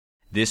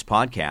This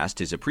podcast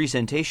is a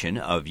presentation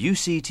of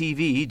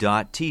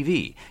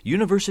UCTV.tv,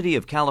 University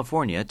of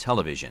California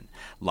Television.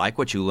 Like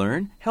what you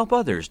learn? Help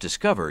others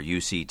discover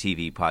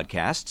UCTV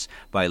podcasts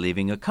by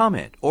leaving a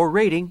comment or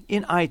rating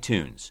in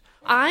iTunes.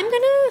 I'm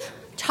going to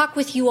talk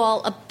with you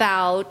all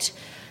about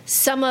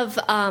some of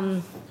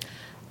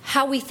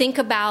how we think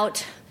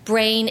about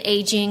brain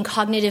aging,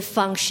 cognitive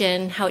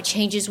function, how it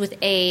changes with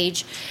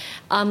age,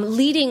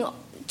 leading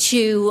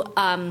to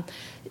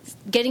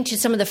getting to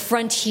some of the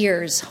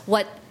frontiers,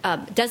 what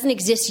doesn't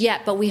exist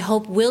yet, but we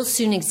hope will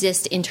soon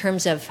exist in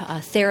terms of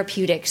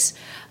therapeutics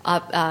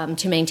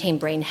to maintain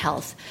brain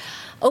health.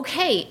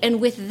 Okay,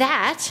 and with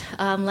that,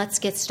 let's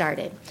get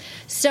started.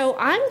 So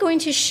I'm going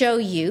to show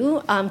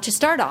you, to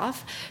start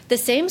off, the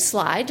same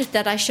slide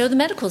that I show the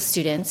medical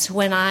students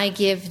when I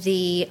give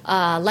the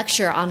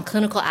lecture on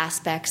clinical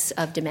aspects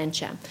of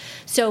dementia.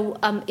 So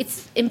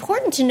it's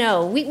important to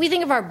know, we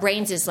think of our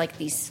brains as like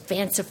these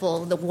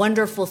fanciful, the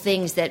wonderful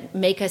things that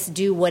make us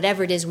do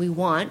whatever it is we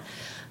want,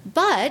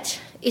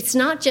 but it's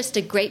not just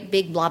a great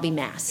big blobby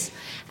mass.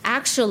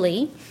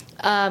 Actually,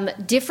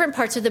 different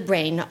parts of the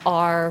brain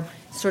are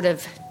sort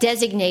of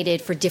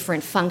designated for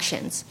different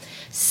functions.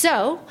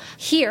 So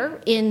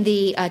here in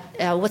the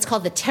what's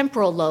called the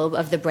temporal lobe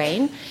of the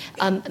brain,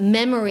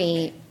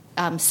 memory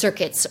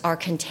circuits are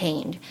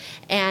contained.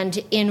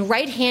 And in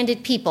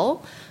right-handed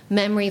people,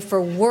 memory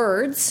for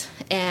words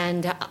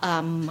and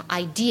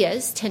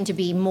ideas tend to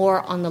be more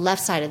on the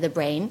left side of the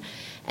brain,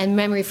 and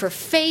memory for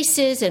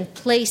faces and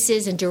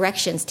places and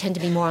directions tend to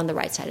be more on the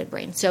right side of the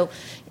brain. So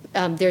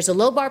there's a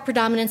lobar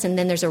predominance, and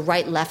then there's a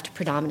right-left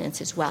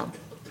predominance as well.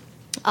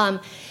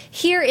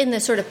 Here in the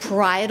sort of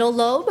parietal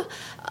lobe,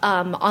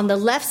 on the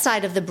left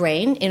side of the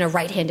brain, in a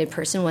right-handed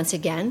person, once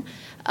again,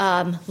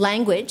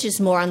 language is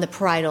more on the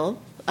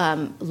parietal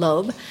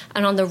lobe,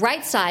 and on the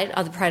right side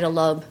of the parietal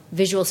lobe,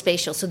 visual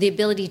spatial. So the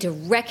ability to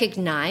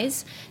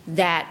recognize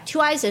that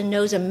 2 eyes, a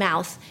nose, a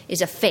mouth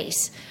is a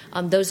face.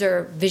 Those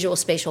are visual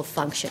spatial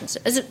functions,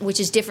 which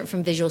is different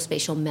from visual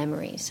spatial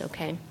memories,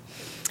 okay?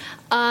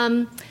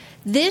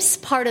 This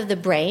part of the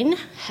brain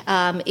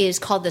is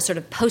called the sort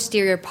of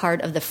posterior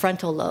part of the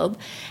frontal lobe,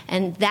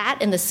 and that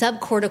and the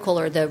subcortical,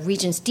 or the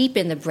regions deep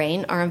in the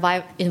brain, are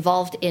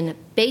involved in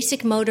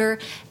basic motor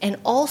and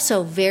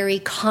also very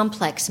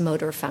complex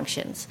motor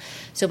functions.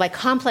 So by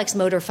complex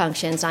motor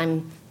functions,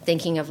 I'm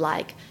thinking of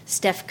like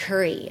Steph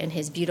Curry and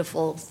his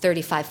beautiful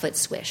 35-foot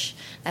swish.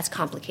 That's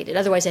complicated.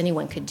 Otherwise,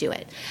 anyone could do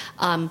it.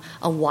 A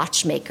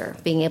watchmaker,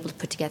 being able to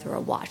put together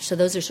a watch. So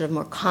those are sort of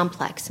more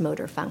complex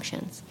motor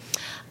functions.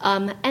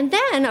 And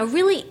then a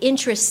really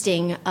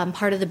interesting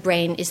part of the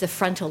brain is the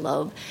frontal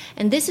lobe.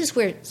 And this is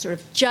where sort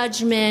of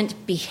judgment,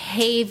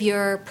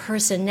 behavior,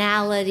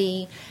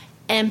 personality,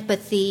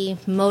 empathy,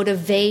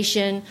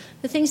 motivation,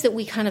 the things that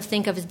we kind of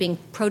think of as being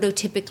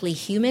prototypically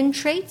human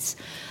traits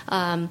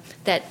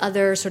that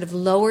other sort of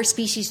lower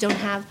species don't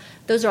have,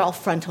 those are all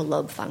frontal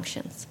lobe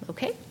functions,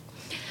 okay?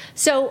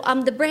 So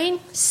the brain,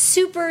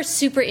 super,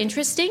 super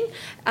interesting.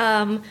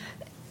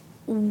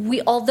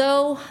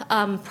 Although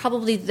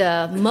probably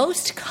the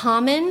most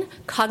common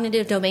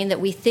cognitive domain that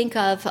we think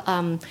of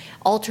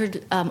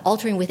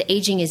altering with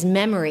aging is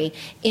memory.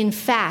 In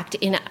fact,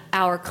 in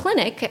our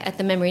clinic at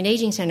the Memory and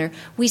Aging Center,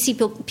 we see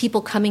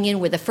people coming in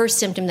with a first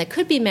symptom that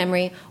could be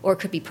memory, or it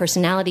could be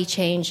personality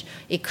change,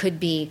 it could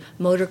be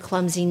motor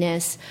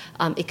clumsiness,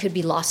 it could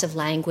be loss of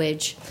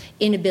language,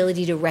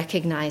 inability to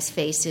recognize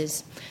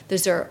faces.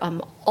 Those are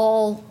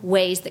all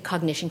ways that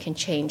cognition can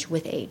change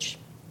with age.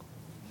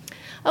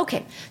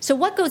 Okay, so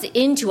what goes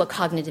into a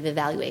cognitive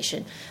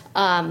evaluation?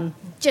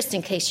 Just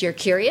in case you're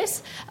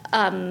curious,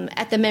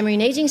 at the Memory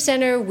and Aging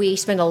Center, we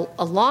spend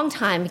a long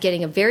time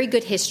getting a very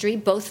good history,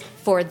 both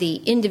for the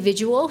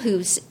individual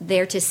who's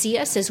there to see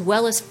us, as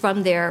well as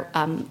from their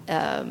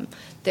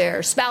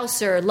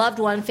spouse or loved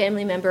one,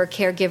 family member,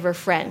 caregiver,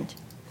 friend.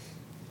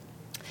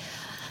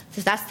 So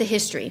that's the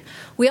history.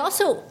 We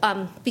also,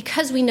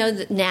 because we know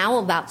that now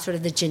about sort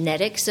of the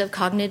genetics of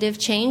cognitive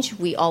change,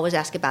 we always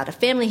ask about a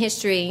family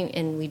history,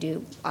 and we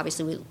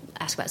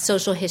ask about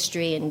social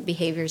history and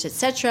behaviors,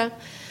 etc.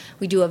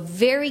 We do a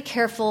very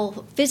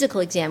careful physical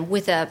exam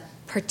with a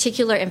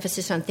particular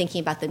emphasis on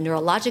thinking about the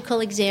neurological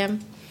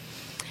exam.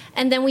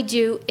 And then we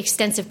do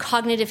extensive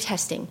cognitive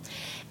testing.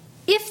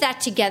 If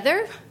that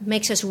together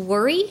makes us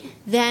worry,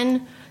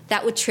 then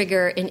that would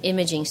trigger an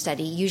imaging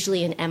study,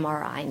 usually an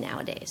MRI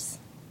nowadays.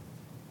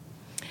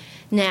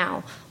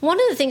 Now, one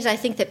of the things I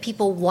think that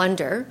people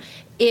wonder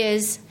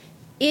is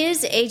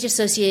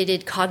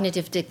age-associated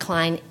cognitive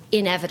decline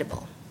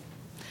inevitable?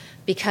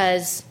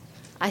 Because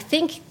I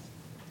think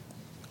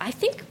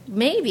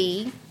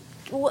maybe,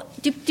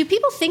 do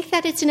people think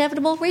that it's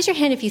inevitable? Raise your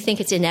hand if you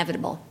think it's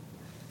inevitable.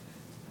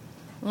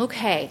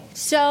 Okay,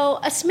 so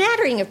a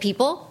smattering of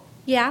people,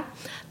 yeah.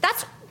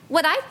 That's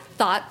what I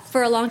thought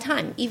for a long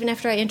time, even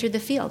after I entered the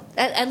field,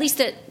 at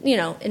least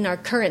in our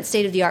current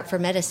state-of-the-art for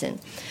medicine.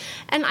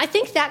 And I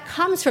think that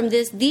comes from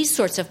these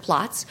sorts of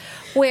plots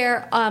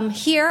where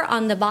here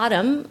on the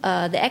bottom,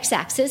 the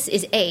x-axis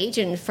is age,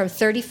 and from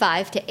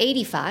 35 to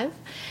 85.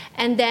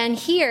 And then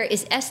here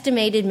is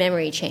estimated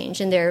memory change,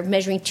 and they're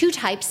measuring two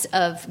types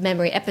of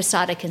memory,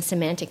 episodic and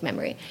semantic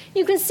memory.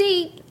 You can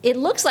see it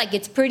looks like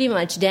it's pretty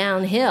much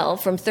downhill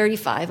from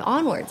 35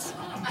 onwards.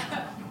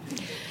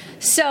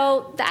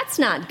 So that's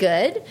not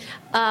good.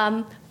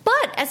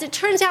 But as it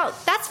turns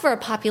out, that's for a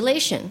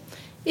population.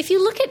 If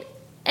you look at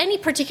any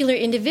particular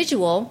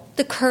individual,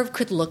 the curve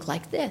could look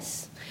like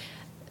this.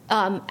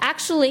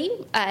 Actually,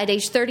 at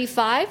age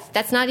 35,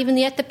 that's not even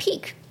yet the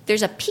peak.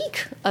 There's a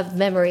peak of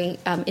memory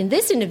in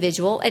this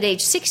individual at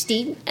age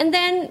 60, and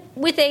then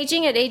with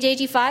aging at age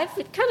 85,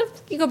 it kind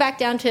of you go back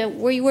down to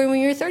where you were when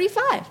you were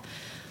 35.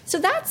 So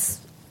that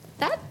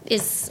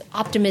is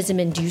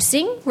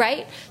optimism-inducing,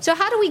 right? So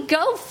how do we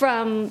go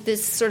from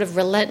this sort of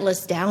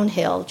relentless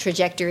downhill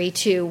trajectory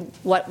to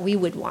what we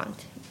would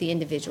want, the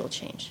individual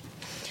change?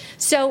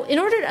 So in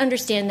order to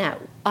understand that,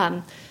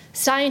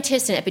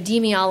 scientists and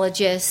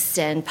epidemiologists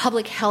and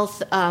public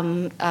health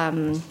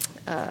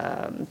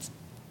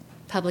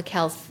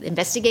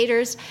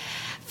investigators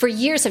for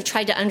years have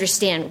tried to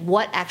understand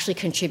what actually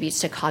contributes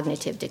to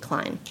cognitive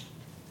decline.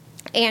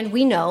 And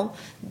we know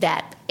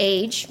that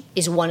age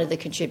is one of the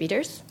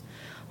contributors.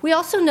 We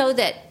also know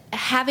that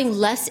having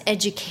less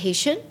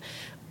education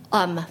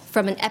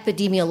from an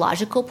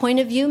epidemiological point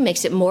of view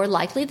makes it more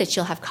likely that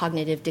you'll have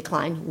cognitive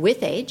decline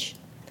with age.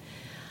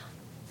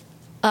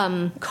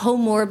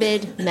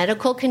 Comorbid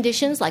medical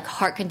conditions like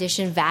heart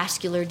condition,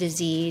 vascular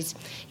disease,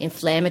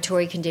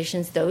 inflammatory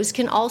conditions, those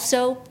can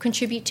also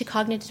contribute to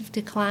cognitive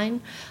decline.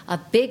 A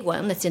big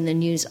one that's in the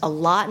news a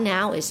lot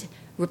now is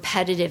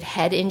repetitive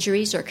head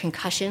injuries or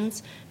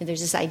concussions. And there's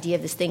this idea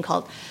of this thing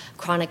called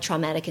chronic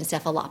traumatic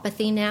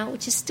encephalopathy now,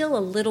 which is still a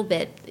little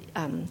bit,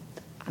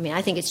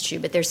 I think it's true,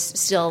 but there's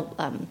still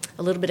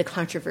a little bit of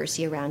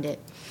controversy around it.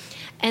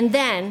 And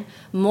then,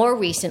 more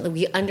recently,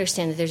 we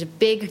understand that there's a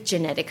big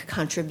genetic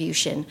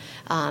contribution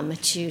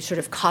to sort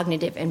of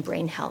cognitive and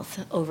brain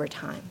health over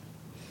time.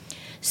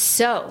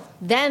 So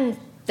then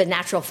the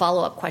natural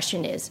follow-up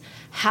question is,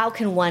 how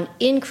can one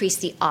increase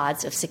the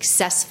odds of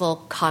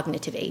successful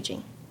cognitive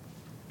aging?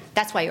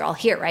 That's why you're all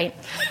here, right?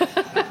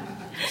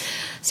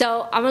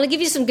 So I'm going to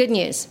give you some good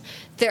news.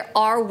 There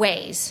are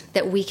ways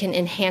that we can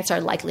enhance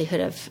our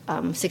likelihood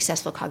of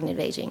successful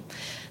cognitive aging.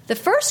 The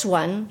first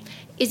one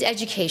is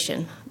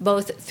education,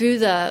 both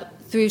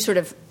through sort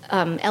of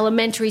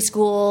elementary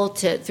school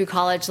through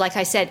college. Like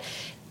I said,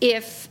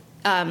 if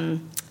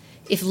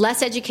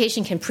less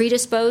education can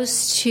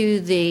predispose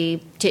to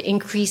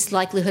increased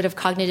likelihood of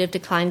cognitive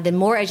decline, then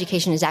more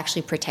education is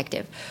actually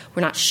protective.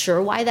 We're not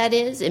sure why that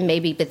is. It may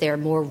be that there are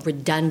more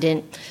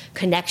redundant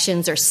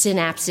connections or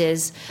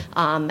synapses,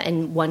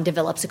 and one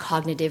develops a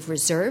cognitive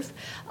reserve.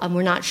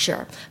 We're not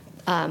sure.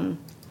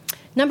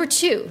 Number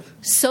two,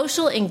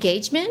 social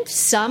engagement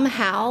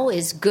somehow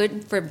is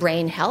good for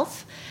brain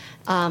health,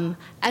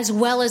 as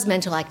well as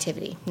mental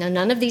activity. Now,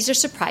 none of these are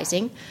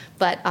surprising,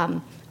 but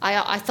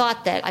I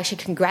thought that I should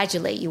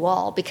congratulate you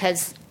all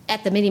because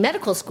at the mini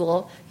medical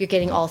school, you're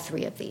getting all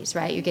three of these,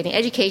 right? You're getting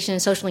education,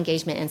 social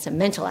engagement, and some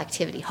mental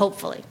activity,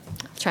 hopefully.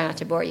 I'll try not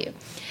to bore you.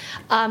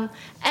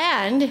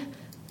 And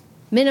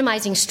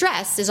minimizing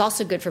stress is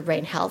also good for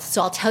brain health.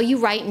 So I'll tell you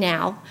right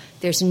now,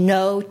 there's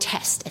no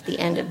test at the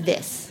end of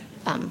this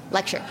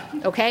lecture,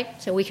 okay?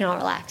 So we can all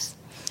relax.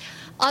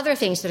 Other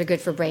things that are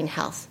good for brain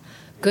health,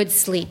 good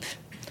sleep.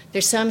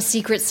 There's some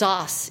secret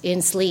sauce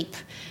in sleep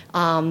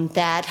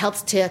that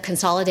helps to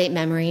consolidate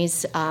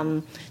memories,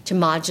 to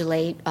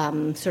modulate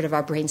sort of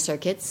our brain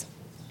circuits.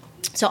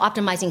 So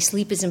optimizing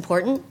sleep is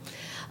important.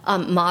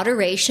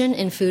 Moderation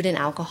in food and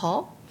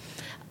alcohol.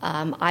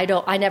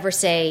 I never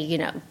say,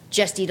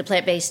 just eat a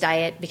plant-based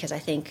diet because I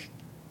think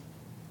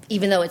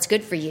even though it's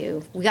good for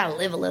you, we got to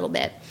live a little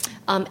bit.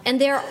 And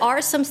there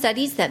are some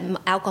studies that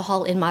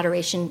alcohol in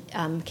moderation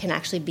can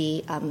actually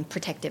be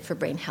protective for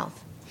brain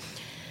health.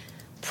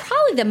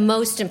 Probably the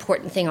most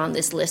important thing on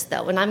this list,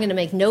 though, and I'm going to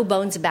make no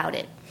bones about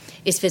it,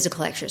 is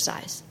physical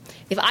exercise.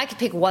 If I could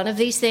pick one of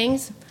these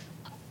things,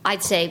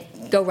 I'd say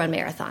go run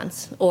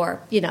marathons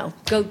or,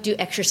 go do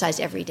exercise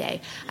every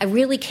day. I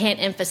really can't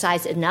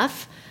emphasize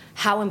enough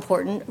how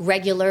important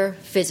regular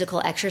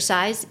physical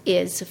exercise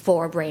is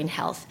for brain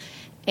health.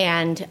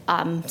 And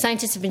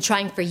scientists have been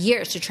trying for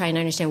years to try and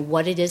understand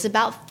what it is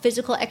about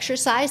physical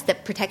exercise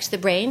that protects the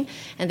brain.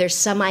 And there's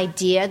some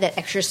idea that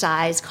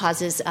exercise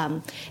causes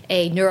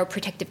a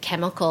neuroprotective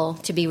chemical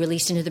to be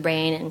released into the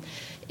brain.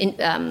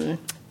 And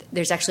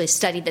there's actually a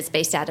study that's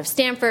based out of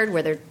Stanford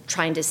where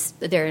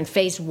they're in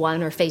phase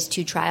 1 or phase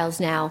 2 trials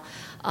now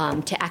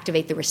to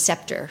activate the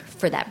receptor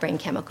for that brain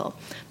chemical.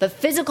 But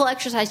physical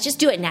exercise, just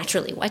do it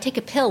naturally. Why take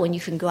a pill when you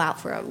can go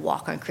out for a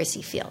walk on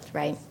Crissy Field,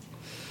 right?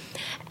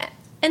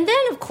 And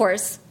then, of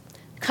course,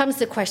 comes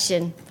the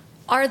question,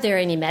 are there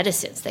any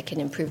medicines that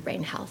can improve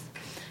brain health?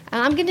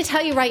 And I'm going to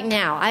tell you right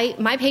now,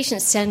 my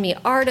patients send me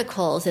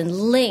articles and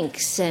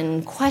links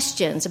and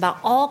questions about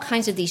all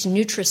kinds of these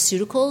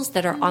nutraceuticals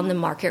that are on the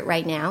market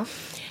right now.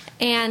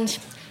 And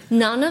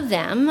none of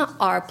them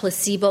are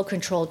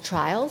placebo-controlled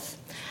trials.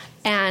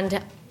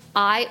 And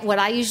what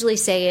I usually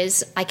say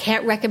is, I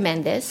can't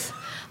recommend this.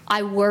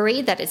 I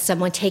worry that it's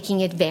someone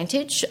taking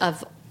advantage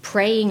of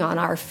preying on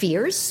our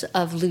fears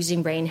of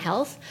losing brain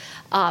health.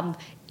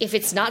 If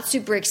it's not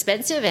super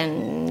expensive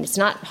and it's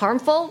not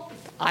harmful,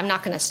 I'm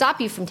not going to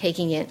stop you from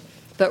taking it.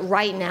 But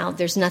right now,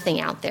 there's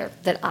nothing out there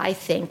that I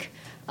think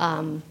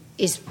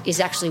is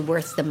actually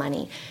worth the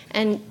money.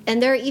 And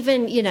there are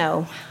even,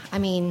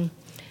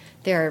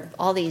 there are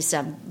all these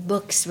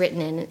books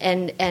written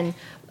and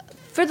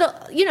for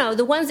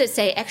the ones that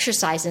say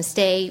exercise and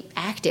stay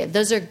active,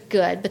 those are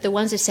good. But the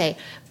ones that say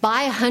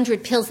buy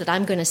 100 pills that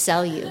I'm going to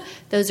sell you,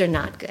 those are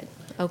not good.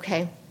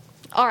 Okay?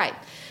 All right.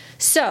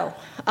 So,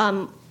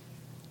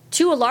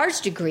 to a large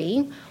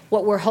degree,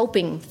 what we're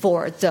hoping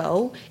for,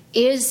 though,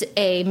 is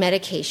a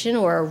medication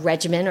or a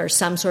regimen or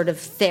some sort of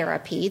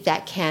therapy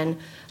that can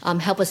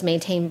help us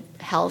maintain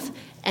health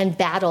and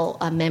battle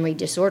memory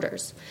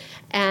disorders.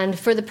 And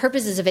for the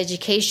purposes of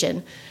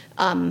education,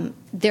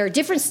 there are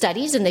different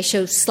studies, and they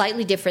show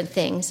slightly different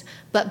things.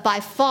 But by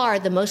far,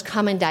 the most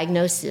common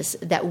diagnosis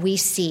that we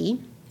see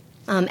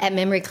at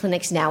memory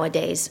clinics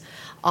nowadays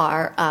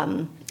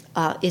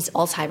is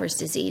Alzheimer's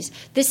disease.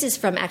 This is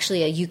from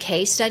actually a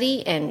UK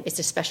study, and it's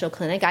a special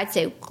clinic. I'd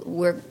say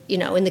we're,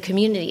 in the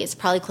community, it's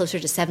probably closer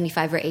to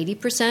 75 or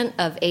 80%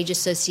 of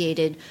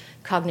age-associated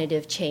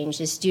cognitive change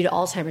is due to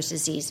Alzheimer's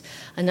disease.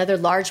 Another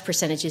large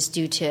percentage is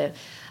due to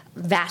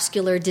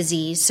vascular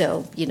disease,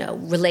 so,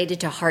 related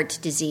to heart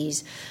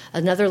disease.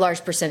 Another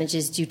large percentage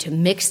is due to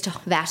mixed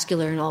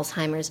vascular and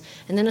Alzheimer's.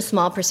 And then a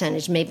small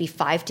percentage, maybe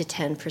 5 to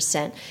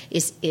 10%,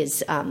 is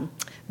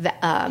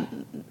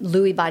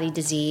Lewy body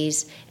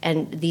disease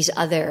and these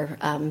other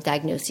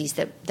diagnoses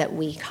that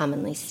we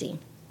commonly see,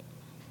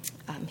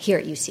 here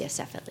at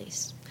UCSF at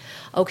least.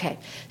 Okay,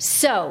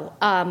 so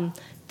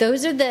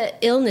those are the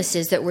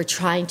illnesses that we're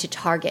trying to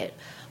target.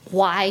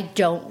 Why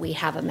don't we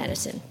have a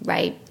medicine,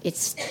 right?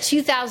 It's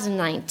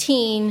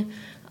 2019.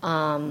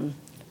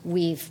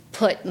 We've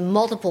put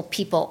multiple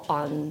people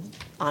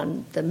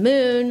on the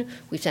moon.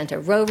 We've sent a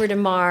rover to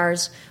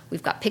Mars.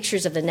 We've got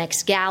pictures of the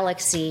next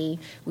galaxy.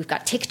 We've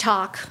got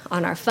TikTok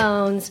on our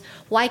phones.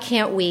 Why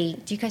can't we?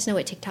 Do you guys know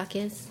what TikTok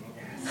is?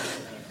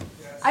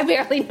 I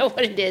barely know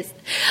what it is.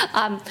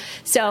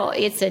 So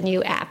it's a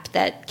new app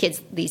that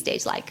kids these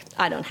days like.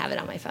 I don't have it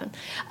on my phone.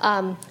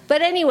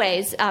 But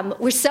anyways,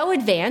 we're so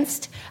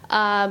advanced.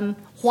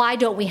 Why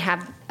don't we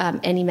have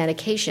any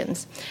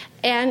medications?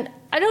 And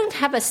I don't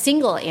have a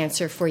single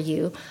answer for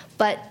you,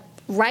 but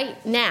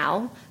right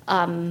now,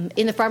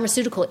 in the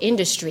pharmaceutical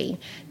industry,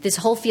 this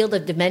whole field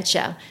of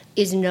dementia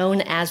is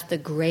known as the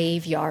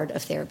graveyard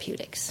of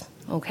therapeutics.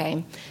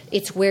 Okay?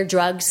 It's where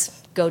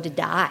drugs go to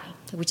die,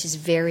 which is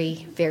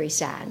very, very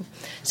sad.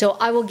 So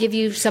I will give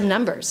you some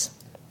numbers.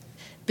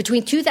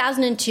 Between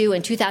 2002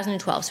 and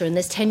 2012, so in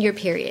this 10-year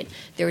period,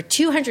 there were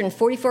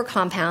 244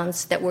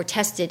 compounds that were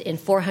tested in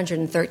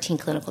 413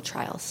 clinical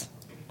trials.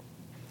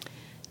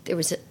 There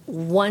was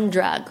one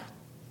drug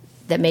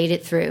that made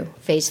it through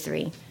phase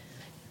 3,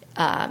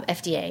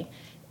 FDA,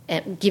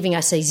 giving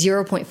us a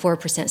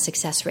 0.4%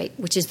 success rate,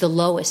 which is the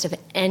lowest of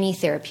any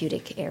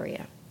therapeutic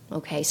area.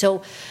 Okay,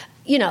 so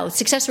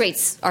success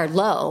rates are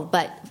low,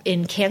 but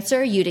in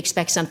cancer, you'd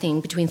expect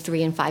something between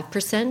 3 and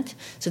 5%.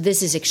 So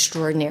this is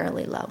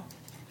extraordinarily low.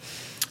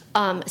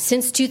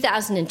 Since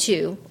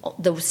 2002,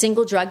 the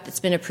single drug that's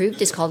been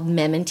approved is called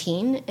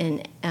memantine,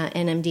 an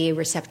NMDA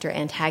receptor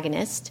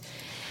antagonist.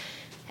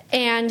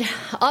 And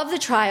of the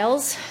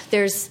trials,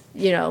 there's,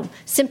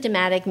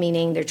 symptomatic,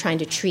 meaning they're trying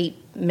to treat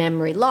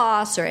memory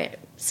loss or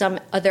some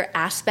other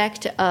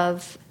aspect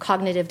of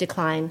cognitive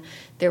decline.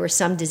 There were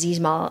some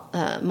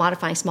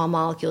disease-modifying small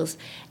molecules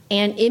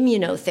and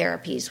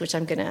immunotherapies, which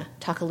I'm going to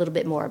talk a little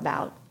bit more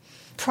about.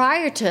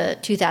 Prior to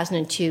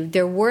 2002,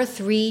 there were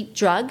 3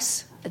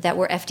 drugs that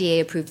were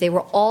FDA approved. They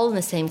were all in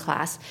the same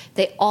class.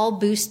 They all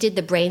boosted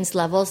the brain's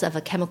levels of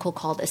a chemical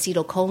called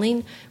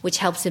acetylcholine, which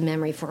helps in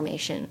memory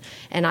formation.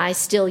 And I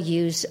still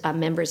use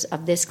members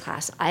of this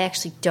class. I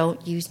actually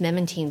don't use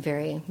memantine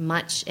very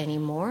much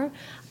anymore.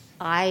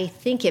 I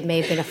think it may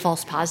have been a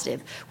false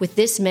positive. With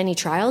this many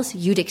trials,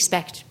 you'd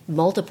expect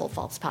multiple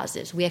false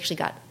positives. We actually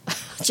got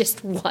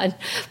just one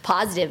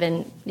positive,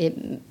 and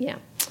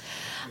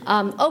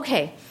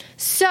okay.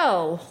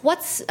 So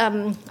what's,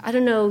 I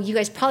don't know, you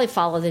guys probably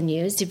follow the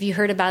news. Have you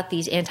heard about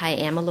these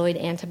anti-amyloid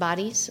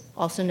antibodies,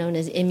 also known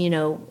as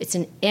it's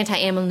an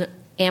anti-amyloid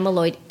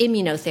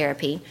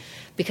immunotherapy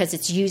because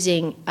it's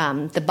using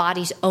the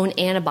body's own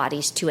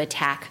antibodies to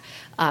attack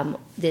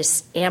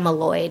this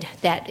amyloid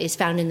that is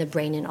found in the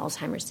brain in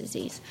Alzheimer's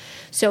disease.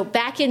 So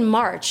back in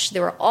March,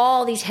 there were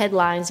all these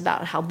headlines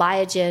about how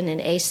Biogen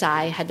and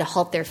Eisai had to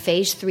halt their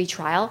phase 3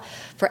 trial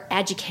for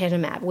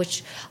aducanumab,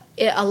 which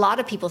a lot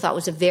of people thought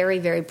was a very,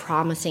 very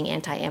promising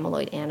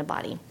anti-amyloid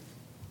antibody.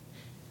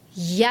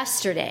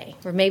 Yesterday,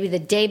 or maybe the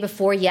day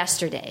before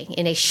yesterday,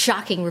 in a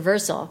shocking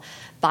reversal,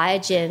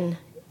 Biogen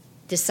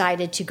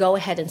decided to go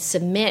ahead and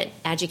submit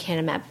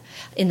aducanumab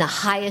in the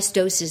highest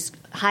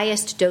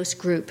dose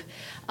group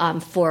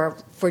for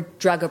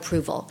drug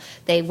approval.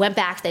 They went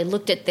back, they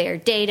looked at their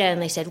data,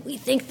 and they said, we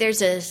think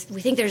there's a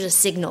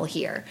signal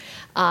here,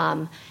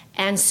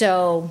 and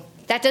so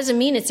that doesn't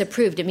mean it's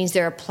approved. It means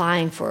they're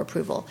applying for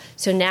approval.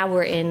 So now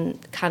we're in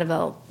kind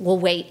of we'll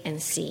wait and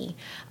see.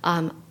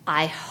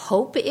 I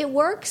hope it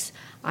works.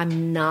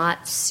 I'm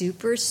not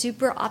super,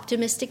 super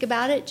optimistic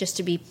about it, just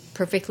to be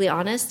perfectly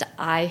honest.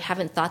 I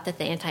haven't thought that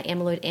the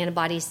anti-amyloid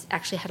antibodies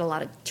actually had a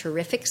lot of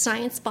terrific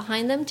science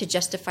behind them to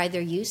justify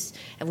their use,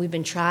 and we've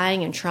been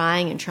trying and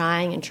trying and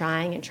trying and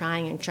trying and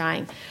trying and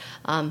trying.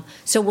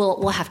 So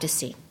we'll have to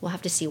see. We'll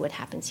have to see what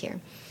happens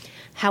here.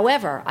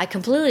 However, I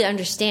completely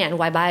understand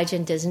why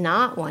Biogen does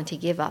not want to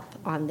give up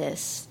on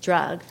this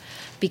drug,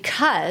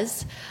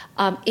 because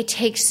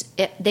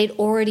they'd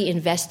already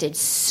invested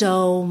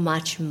so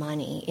much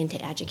money into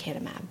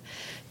aducanumab.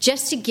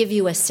 Just to give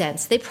you a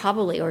sense, they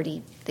probably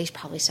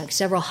sunk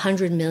several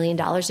 $100 million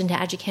into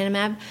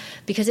aducanumab,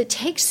 because it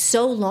takes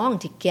so long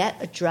to get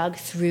a drug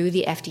through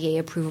the FDA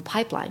approval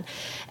pipeline.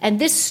 And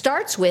this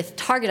starts with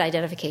target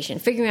identification,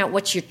 figuring out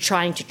what you're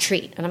trying to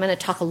treat. And I'm going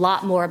to talk a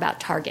lot more about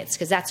targets,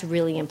 because that's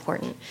really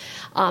important.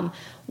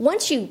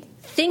 Once you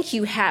think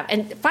you have,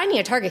 and finding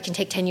a target can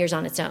take 10 years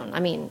on its own. I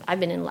mean,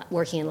 I've been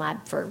working in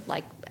lab for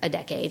like a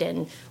decade,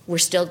 and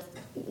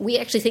we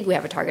actually think we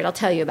have a target. I'll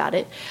tell you about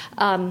it.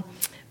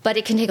 But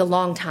it can take a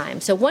long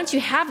time. So once you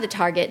have the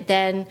target,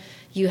 then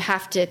you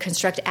have to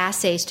construct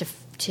assays to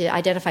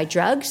identify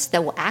drugs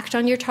that will act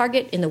on your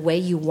target in the way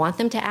you want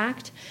them to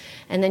act.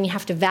 And then you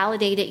have to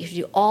validate it. You have to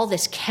do all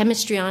this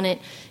chemistry on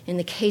it. In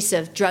the case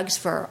of drugs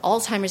for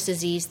Alzheimer's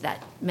disease,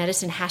 that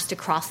medicine has to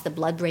cross the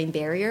blood-brain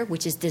barrier,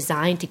 which is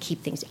designed to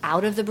keep things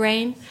out of the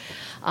brain.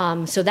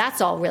 So that's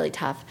all really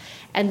tough.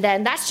 And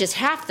then that's just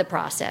half the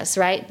process,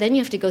 right? Then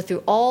you have to go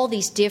through all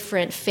these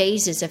different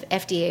phases of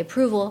FDA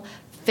approval.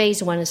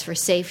 Phase 1 is for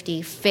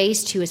safety.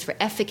 Phase 2 is for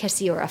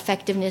efficacy or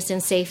effectiveness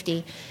and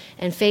safety.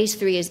 And Phase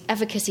 3 is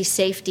efficacy,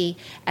 safety,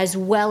 as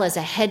well as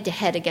a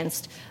head-to-head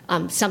against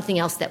something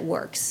else that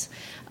works.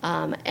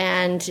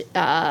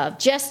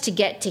 Just to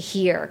get to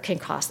here can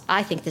cost,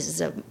 I think this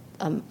is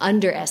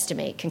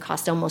underestimate, can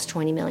cost almost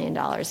 $20 million.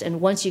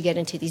 And once you get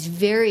into these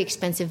very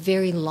expensive,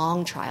 very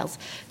long trials,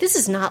 this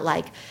is not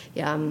like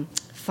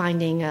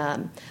finding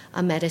a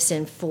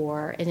medicine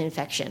for an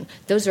infection.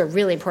 Those are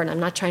really important.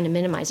 I'm not trying to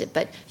minimize it,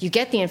 but you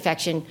get the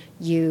infection,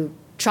 you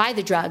try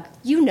the drug,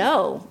 in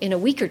a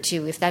week or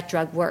two if that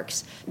drug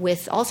works.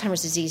 With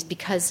Alzheimer's disease,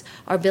 because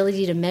our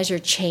ability to measure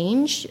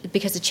change,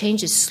 because the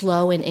change is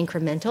slow and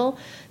incremental,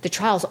 the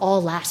trials all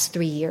last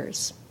 3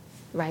 years,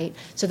 right?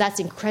 So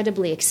that's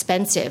incredibly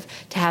expensive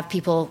to have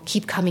people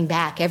keep coming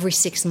back every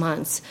 6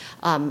 months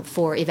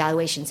for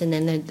evaluations. And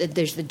then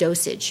there's the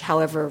dosage,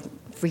 however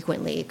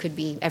frequently. It could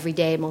be every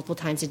day, multiple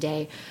times a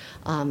day,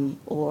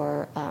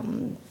 or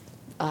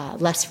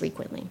less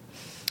frequently.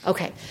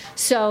 Okay,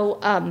 so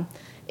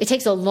it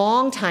takes a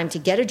long time to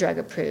get a drug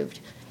approved.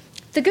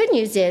 The good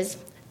news is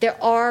there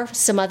are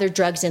some other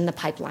drugs in the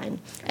pipeline.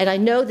 And I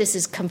know this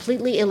is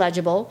completely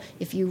illegible.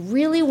 If you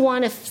really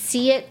want to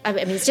see it, I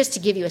mean, it's just to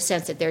give you a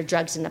sense that there are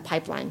drugs in the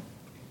pipeline.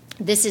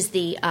 This is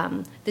the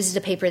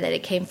paper that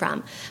it came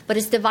from. But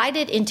it's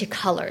divided into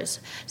colors.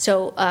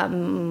 So a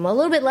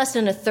little bit less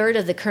than a third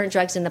of the current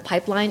drugs in the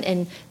pipeline,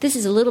 and this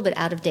is a little bit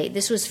out of date.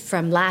 This was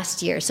from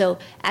last year. So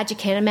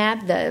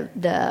aducanumab,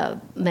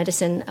 the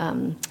medicine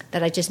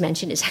that I just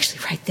mentioned, is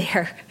actually right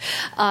there.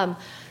 A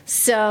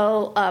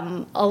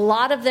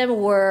lot of them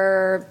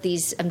were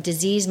these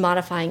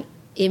disease-modifying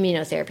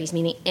immunotherapies,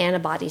 meaning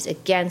antibodies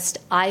against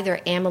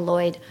either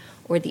amyloid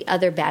or the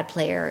other bad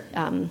player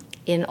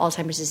in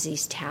Alzheimer's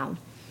disease, tau.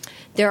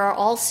 There are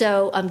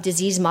also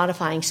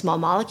disease-modifying small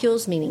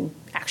molecules, meaning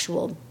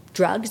actual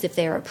drugs if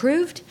they are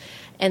approved,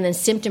 and then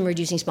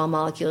symptom-reducing small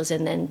molecules,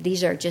 and then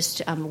these are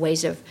just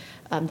ways of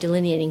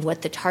delineating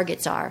what the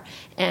targets are.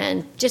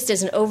 And just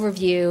as an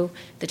overview,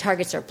 the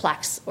targets are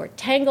plaques or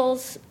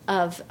tangles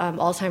of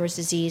Alzheimer's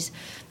disease.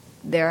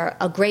 There are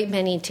a great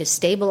many to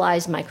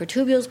stabilize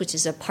microtubules, which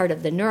is a part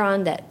of the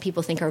neuron that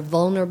people think are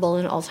vulnerable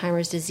in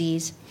Alzheimer's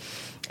disease,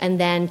 and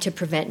then to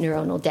prevent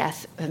neuronal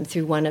death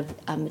through one of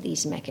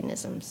these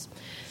mechanisms.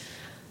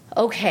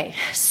 Okay,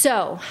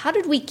 so how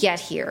did we get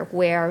here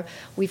where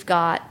we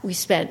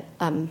spent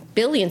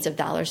billions of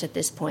dollars at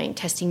this point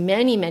testing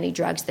many, many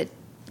drugs that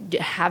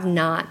have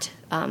not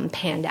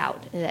panned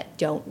out, that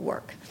don't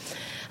work?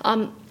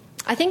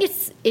 I think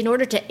it's, in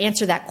order to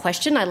answer that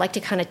question, I'd like to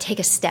kind of take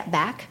a step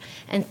back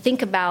and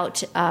think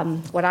about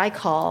what I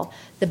call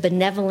the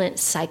benevolent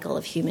cycle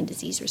of human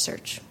disease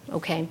research,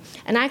 okay?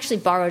 And I actually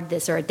borrowed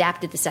this or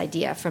adapted this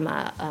idea from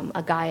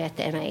a guy at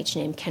the NIH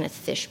named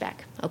Kenneth Fischbeck,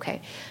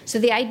 okay? So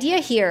the idea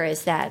here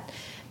is that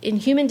in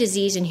human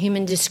disease and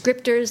human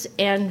descriptors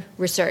and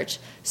research,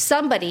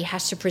 somebody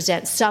has to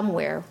present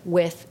somewhere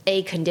with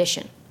a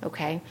condition,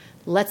 okay?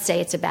 Let's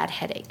say it's a bad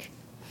headache.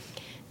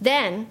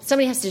 Then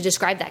somebody has to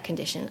describe that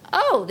condition.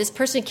 Oh, this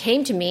person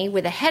came to me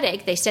with a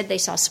headache. They said they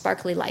saw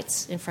sparkly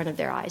lights in front of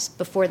their eyes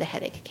before the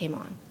headache came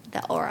on,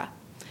 the aura.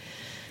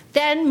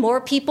 Then more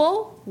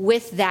people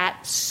with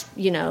that,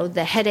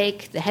 the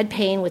headache, the head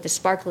pain with the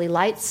sparkly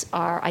lights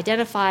are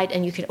identified,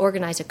 and you can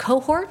organize a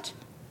cohort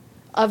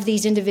of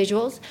these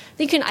individuals.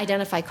 Then you can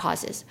identify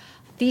causes.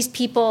 these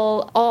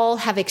people all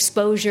have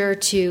exposure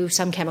to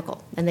some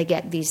chemical, and they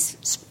get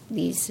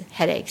these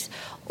headaches.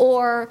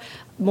 Or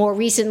more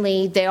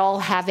recently, they all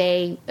have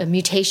a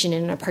mutation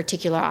in a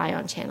particular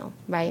ion channel,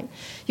 right?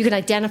 You can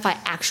identify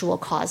actual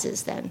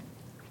causes then.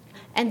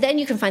 And then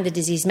you can find the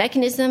disease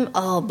mechanism.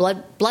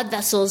 Blood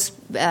vessels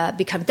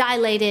become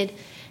dilated,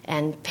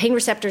 and pain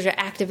receptors are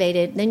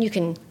activated. Then you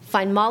can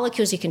find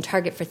molecules you can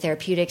target for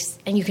therapeutics,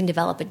 and you can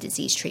develop a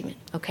disease treatment,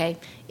 okay?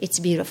 It's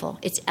beautiful.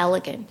 It's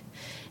elegant.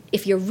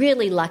 If you're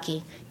really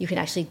lucky, you can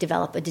actually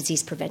develop a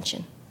disease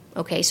prevention,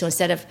 okay? So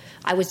instead of,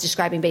 I was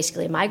describing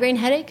basically a migraine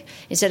headache,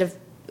 instead of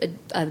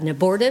an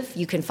abortive,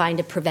 you can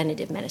find a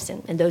preventative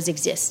medicine, and those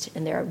exist.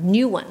 And there are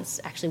new ones,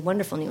 actually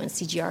wonderful new ones,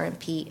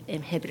 CGRP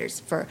inhibitors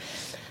for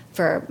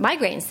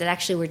migraines that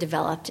actually were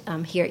developed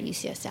here at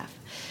UCSF.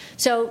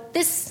 So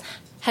this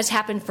has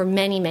happened for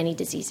many, many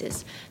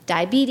diseases.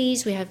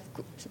 Diabetes, we have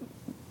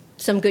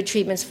some good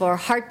treatments for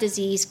heart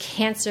disease,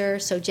 cancer,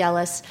 so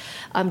jealous,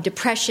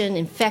 depression,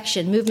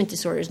 infection, movement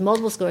disorders,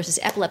 multiple sclerosis,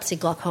 epilepsy,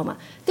 glaucoma.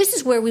 This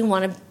is where we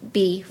want to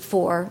be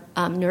for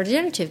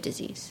neurodegenerative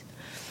disease.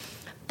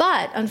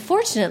 But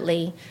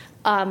unfortunately,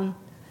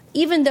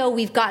 even though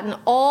we've gotten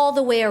all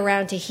the way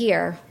around to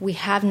here, we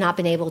have not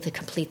been able to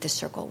complete the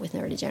circle with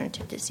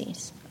neurodegenerative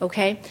disease,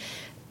 okay?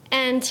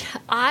 And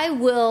I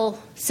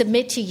will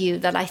submit to you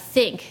that I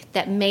think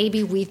that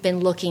maybe we've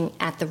been looking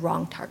at the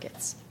wrong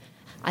targets.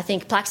 I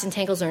think plaques and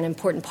tangles are an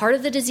important part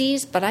of the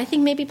disease, but I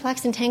think maybe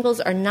plaques and tangles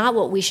are not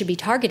what we should be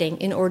targeting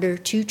in order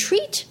to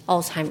treat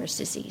Alzheimer's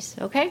disease,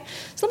 okay?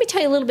 So let me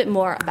tell you a little bit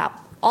more about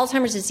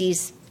Alzheimer's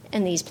disease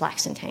and these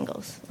plaques and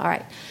tangles. All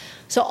right.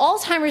 So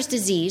Alzheimer's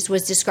disease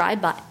was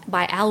described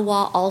by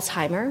Alois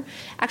Alzheimer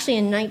actually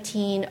in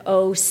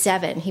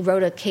 1907. He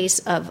wrote a case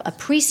of a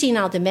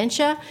pre-senile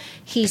dementia.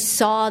 He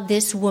saw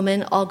this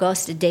woman,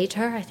 Auguste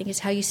Deter, I think is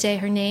how you say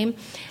her name.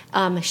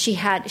 She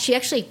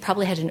actually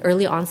probably had an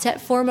early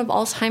onset form of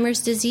Alzheimer's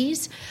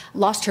disease,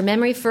 lost her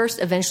memory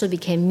first, eventually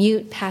became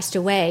mute, passed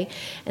away.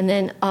 And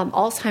then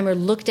Alzheimer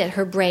looked at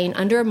her brain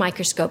under a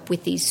microscope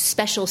with these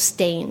special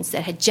stains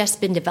that had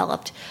just been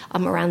developed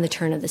around the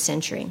turn of the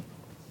century.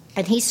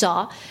 And he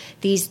saw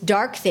these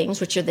dark things,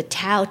 which are the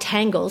tau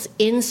tangles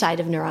inside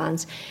of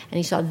neurons. And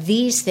he saw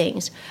these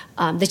things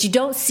that you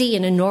don't see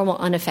in a normal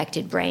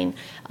unaffected brain.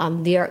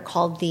 They are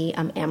called the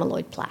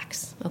amyloid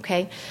plaques.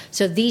 Okay?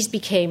 So these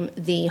became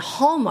the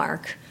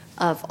hallmark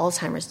of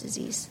Alzheimer's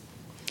disease.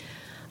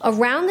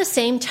 Around the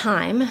same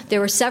time,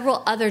 there were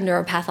several other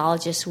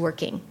neuropathologists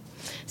working.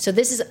 So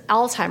this is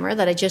Alzheimer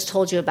that I just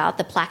told you about,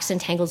 the plaques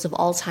and tangles of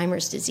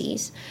Alzheimer's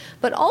disease.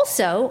 But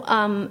also,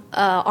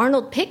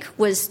 Arnold Pick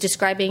was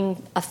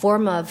describing a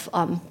form of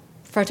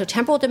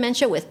frontotemporal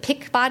dementia with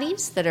Pick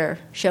bodies that are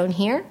shown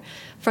here.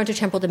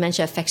 Frontotemporal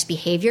dementia affects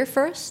behavior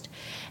first.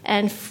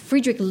 And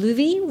Friedrich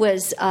Loewy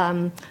was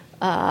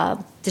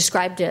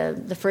described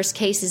the first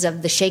cases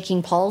of the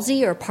shaking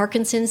palsy or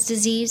Parkinson's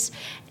disease,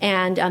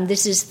 and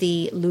this is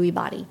the Lewy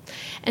body.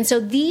 And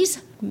so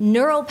these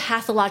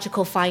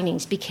neuropathological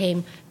findings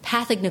became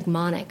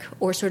pathognomonic,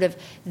 or sort of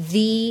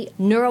the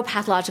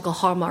neuropathological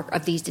hallmark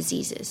of these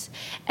diseases.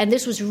 And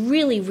this was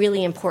really,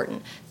 really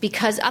important,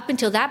 because up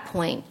until that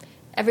point,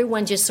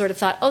 everyone just sort of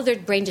thought, oh, they're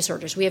brain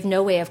disorders. We have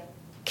no way of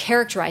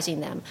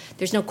characterizing them.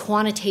 There's no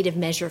quantitative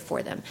measure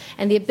for them.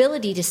 And the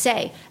ability to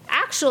say,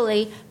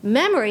 actually,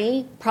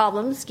 memory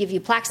problems give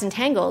you plaques and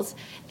tangles,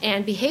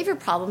 and behavior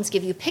problems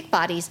give you Pick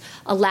bodies,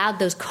 allowed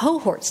those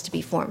cohorts to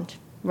be formed,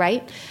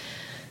 right?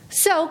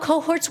 So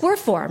cohorts were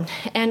formed,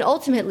 and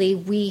ultimately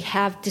we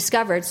have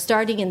discovered,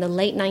 starting in the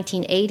late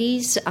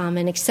 1980s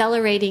and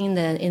accelerating in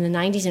the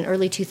 90s and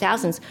early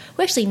 2000s,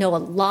 we actually know a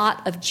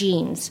lot of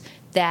genes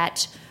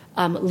that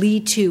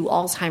lead to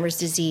Alzheimer's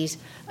disease,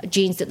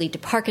 genes that lead to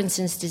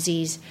Parkinson's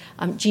disease,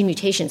 gene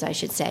mutations, I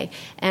should say,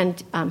 and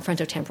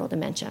frontotemporal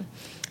dementia.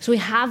 So we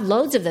have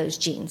loads of those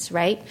genes,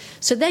 right?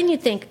 So then you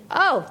think,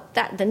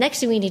 the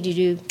next thing we need to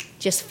do,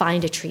 just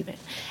find a treatment.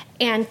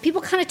 And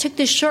people kind of took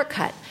this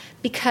shortcut,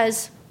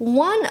 because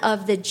one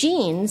of the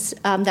genes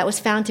that was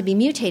found to be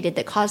mutated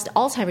that caused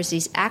Alzheimer's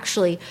disease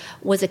actually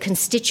was a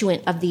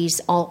constituent of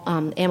these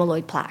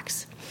amyloid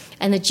plaques.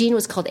 And the gene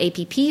was called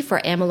APP, for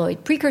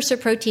amyloid precursor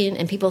protein,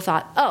 and people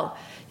thought,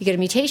 you get a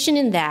mutation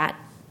in that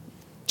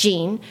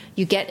gene,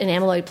 you get an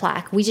amyloid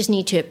plaque, we just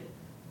need to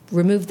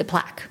remove the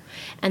plaque.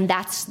 And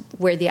that's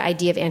where the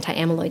idea of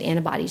anti-amyloid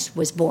antibodies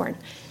was born.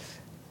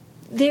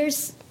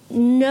 There's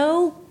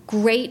no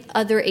great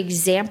other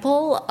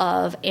example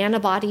of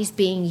antibodies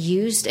being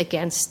used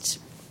against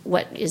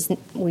what is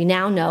we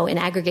now know an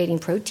aggregating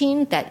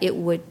protein that it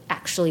would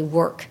actually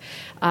work.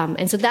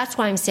 And so that's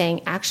why I'm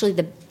saying actually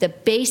the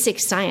basic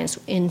science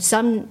in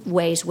some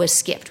ways was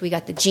skipped. We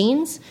got the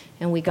genes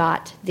and we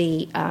got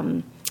the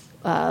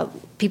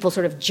people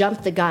sort of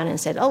jumped the gun and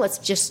said, let's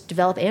just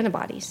develop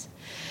antibodies.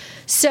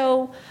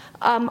 So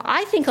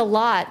I think a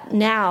lot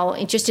now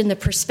just in the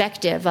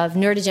perspective of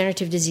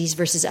neurodegenerative disease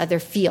versus other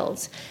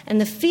fields.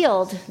 And the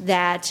field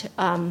that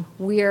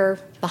we're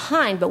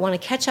behind but want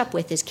to catch up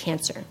with is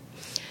cancer.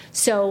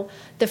 So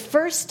the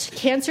first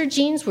cancer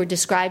genes were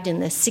described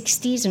in the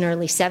 60s and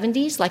early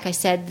 70s. Like I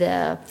said,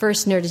 the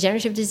first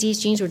neurodegenerative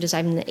disease genes were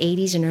described in the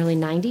 80s and early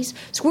 90s.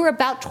 So we're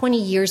about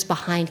 20 years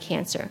behind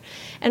cancer.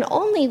 And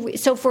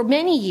so for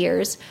many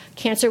years,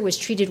 cancer was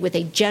treated with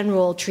a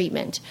general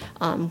treatment.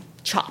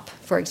 CHOP,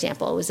 for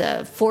example. It was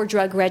a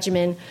 4-drug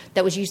regimen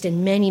that was used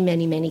in many,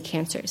 many, many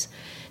cancers.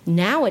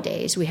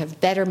 Nowadays, we have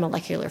better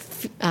molecular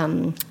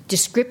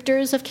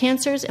descriptors of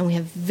cancers, and we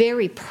have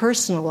very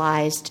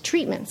personalized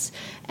treatments.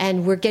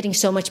 And we're getting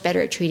so much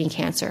better at treating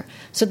cancer.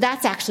 So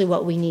that's actually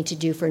what we need to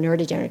do for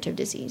neurodegenerative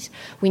disease.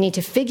 We need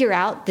to figure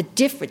out the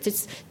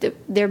difference.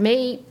 There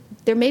may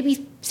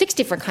be 6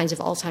 different kinds of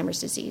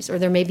Alzheimer's disease, or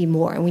there may be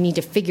more, and we need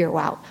to figure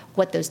out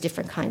what those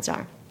different kinds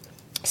are.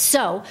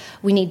 So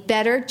we need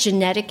better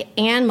genetic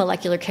and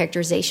molecular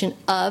characterization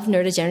of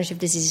neurodegenerative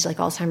diseases like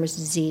Alzheimer's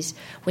disease.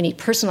 We need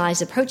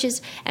personalized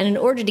approaches, and in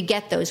order to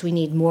get those, we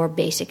need more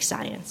basic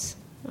science.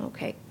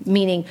 Okay,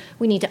 meaning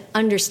we need to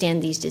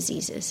understand these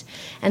diseases.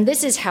 And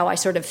this is how I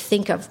sort of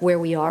think of where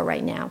we are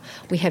right now.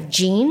 We have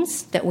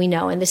genes that we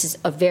know, and this is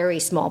a very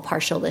small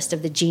partial list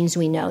of the genes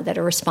we know that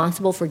are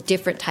responsible for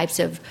different types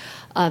of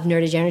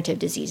neurodegenerative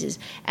diseases.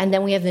 And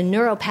then we have the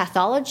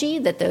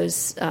neuropathology that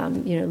those,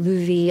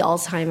 Lewy,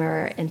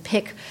 Alzheimer, and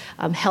Pick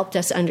helped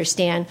us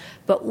understand,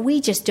 but we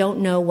just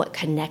don't know what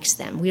connects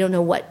them. We don't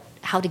know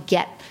how to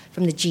get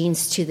from the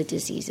genes to the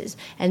diseases.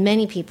 And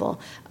many people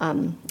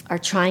are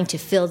trying to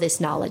fill this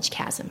knowledge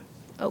chasm.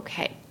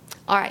 Okay.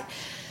 All right.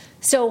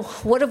 So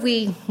what have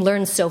we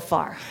learned so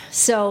far?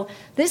 So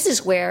this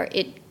is where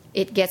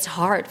it gets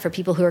hard for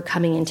people who are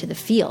coming into the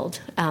field.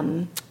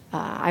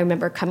 I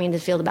remember coming into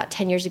the field about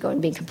 10 years ago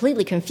and being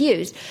completely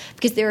confused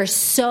because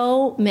there's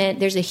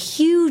a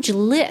huge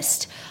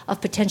list of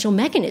potential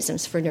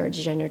mechanisms for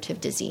neurodegenerative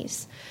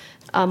disease.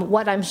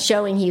 What I'm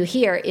showing you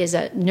here is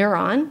a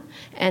neuron,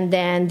 and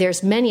then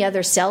there's many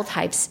other cell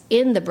types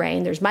in the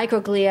brain. There's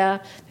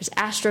microglia, there's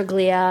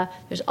astroglia,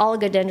 there's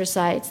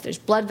oligodendrocytes, there's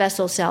blood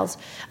vessel cells.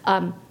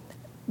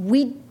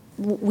 We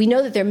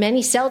know that there are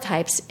many cell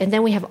types, and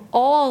then we have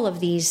all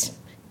of these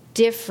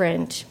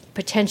different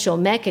potential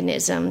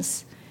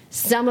mechanisms,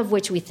 some of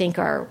which we think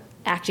are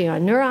acting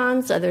on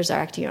neurons, others are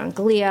acting on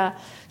glia.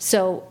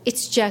 So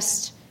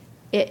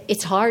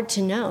it's hard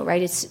to know,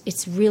 right?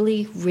 It's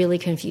really, really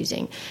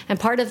confusing. And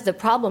part of the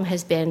problem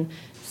has been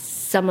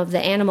some of the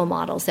animal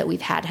models that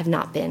we've had have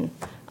not been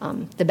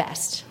the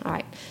best. All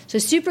right. So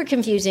super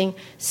confusing.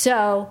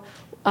 So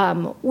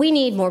we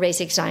need more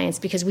basic science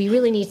because we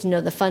really need to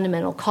know the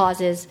fundamental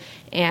causes.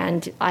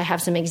 And I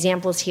have some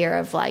examples here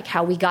of like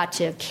how we got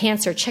to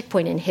cancer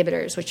checkpoint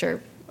inhibitors, which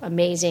are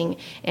amazing,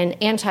 and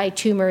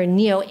anti-tumor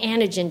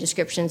neoantigen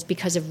descriptions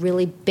because of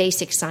really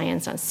basic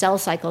science on cell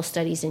cycle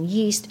studies in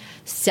yeast,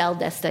 cell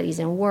death studies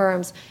in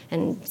worms,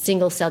 and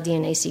single-cell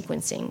DNA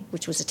sequencing,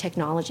 which was a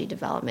technology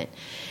development.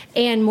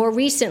 And more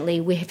recently,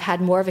 we have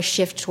had more of a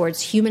shift towards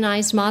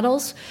humanized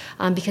models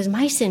because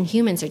mice and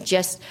humans are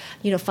just,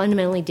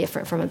 fundamentally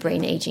different from a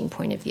brain aging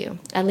point of view,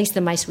 at least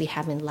the mice we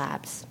have in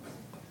labs.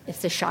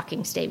 It's a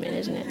shocking statement,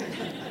 isn't it?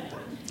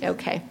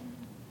 Okay.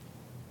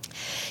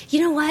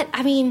 You know what?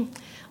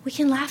 We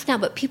can laugh now,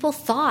 but people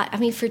thought,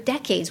 for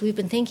decades we've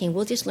been thinking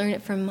we'll just learn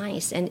it from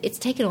mice, and it's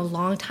taken a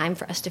long time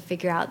for us to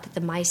figure out that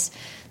the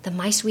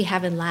mice we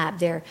have in lab,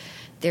 they're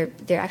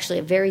actually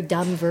a very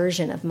dumb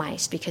version of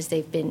mice because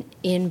they've been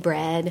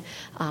inbred,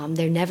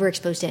 they're never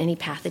exposed to any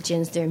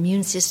pathogens, their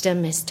immune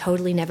system has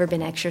totally never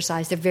been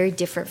exercised, they're very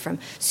different from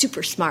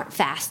super smart,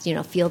 fast,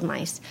 field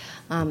mice.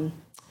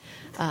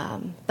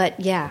 But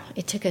yeah,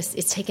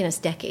 it's taken us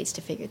decades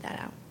to figure that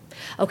out.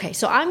 Okay,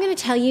 so I'm going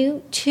to tell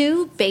you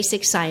 2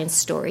 basic science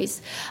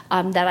stories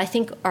that I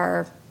think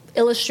are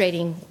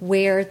illustrating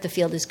where the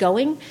field is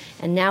going,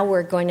 and now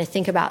we're going to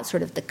think about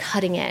sort of the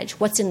cutting edge,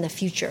 what's in the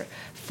future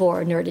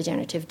for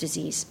neurodegenerative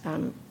disease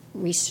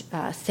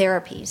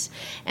therapies.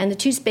 And the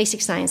 2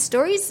 basic science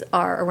stories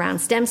are around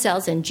stem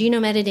cells and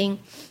genome editing,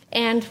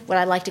 and what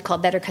I like to call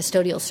better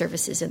custodial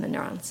services in the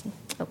neurons.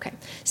 Okay,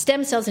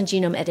 stem cells and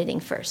genome editing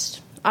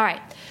first. All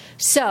right,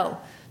 so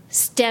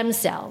stem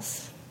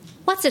cells.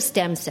 What's a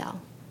stem cell?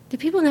 Do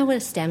people know what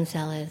a stem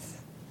cell is?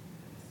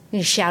 I'm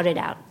going to shout it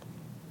out,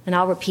 and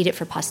I'll repeat it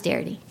for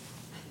posterity.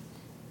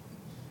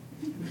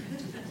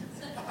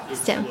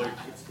 It's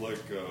like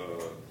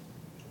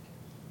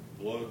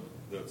blood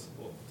that's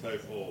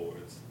type O.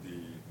 It's the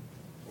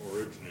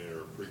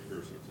originator,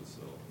 precursor to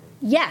cell. Right?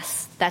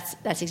 Yes,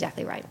 that's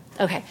exactly right.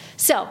 Okay,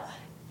 so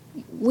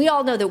we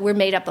all know that we're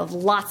made up of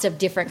lots of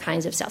different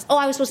kinds of cells. Oh,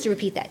 I was supposed to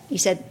repeat that. You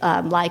said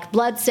like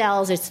blood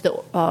cells, it's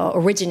the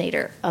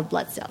originator of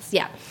blood cells.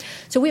 Yeah.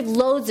 So we have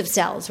loads of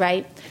cells,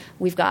 right?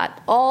 We've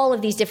got all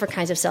of these different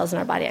kinds of cells in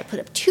our body. I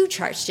put up 2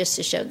 charts just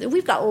to show that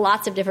we've got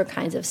lots of different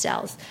kinds of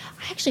cells.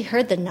 I actually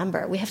heard the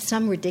number. We have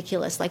some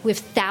ridiculous, like we have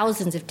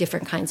thousands of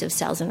different kinds of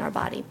cells in our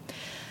body.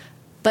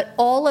 But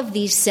all of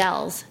these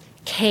cells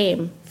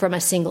came from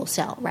a single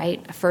cell,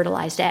 right? A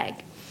fertilized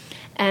egg.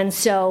 And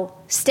so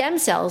stem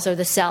cells are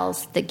the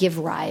cells that give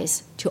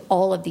rise to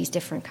all of these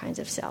different kinds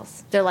of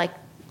cells. They're like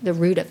the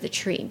root of the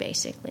tree,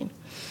 basically.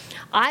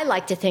 I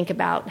like to think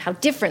about how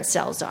different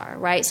cells are,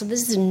 right? So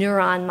this is a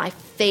neuron, my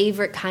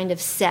favorite kind of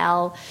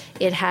cell.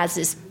 It has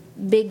this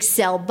big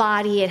cell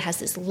body. It has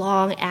this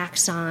long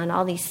axon,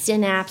 all these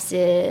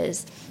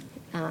synapses.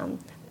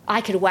 I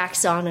could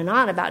wax on and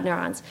on about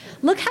neurons.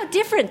 Look how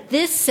different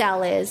this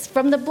cell is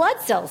from the blood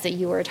cells that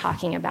you were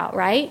talking about,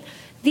 right?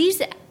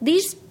 These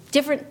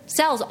different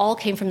cells all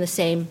came from the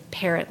same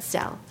parent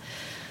cell.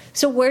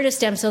 So where do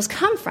stem cells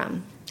come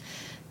from?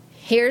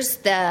 Here's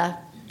the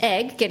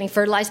egg getting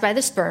fertilized by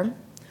the sperm.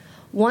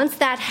 Once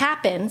that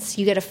happens,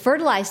 you get a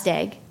fertilized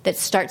egg that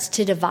starts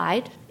to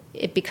divide.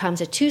 It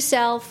becomes a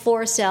 2-cell,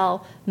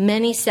 4-cell,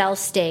 many-cell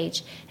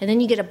stage. And then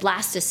you get a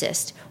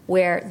blastocyst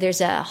where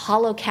there's a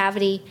hollow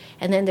cavity,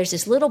 and then there's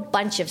this little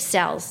bunch of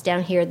cells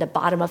down here at the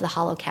bottom of the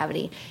hollow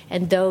cavity.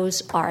 And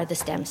those are the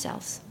stem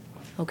cells.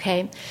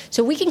 Okay?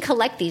 So we can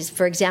collect these,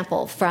 for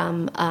example,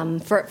 from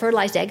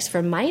fertilized eggs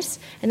from mice,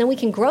 and then we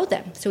can grow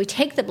them. So we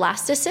take the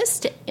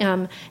blastocyst,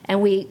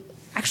 and we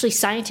actually,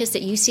 scientists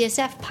at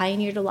UCSF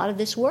pioneered a lot of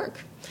this work.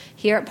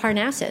 Here at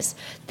Parnassus,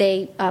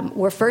 they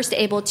were first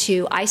able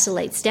to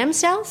isolate stem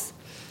cells,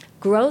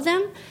 grow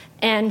them,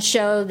 and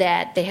show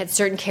that they had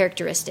certain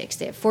characteristics.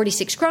 They have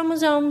 46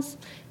 chromosomes.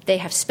 They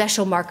have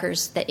special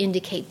markers that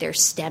indicate their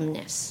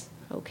stemness.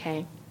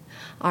 Okay?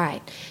 All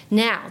right.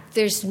 Now,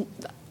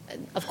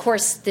 of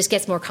course, this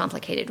gets more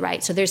complicated,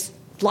 right? So there's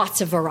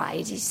lots of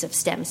varieties of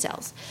stem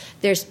cells.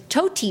 There's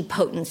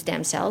totipotent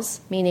stem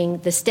cells, meaning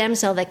the stem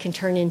cell that can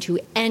turn into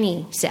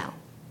any cell.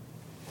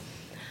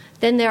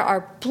 Then there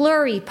are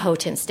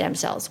pluripotent stem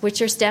cells,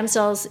 which are stem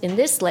cells in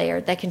this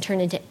layer that can turn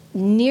into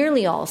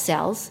nearly all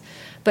cells.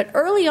 But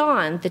early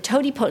on, the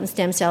totipotent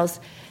stem cells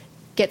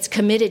gets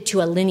committed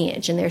to a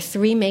lineage, and there are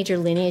 3 major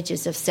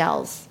lineages of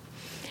cells.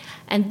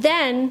 And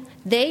then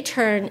they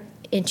turn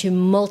into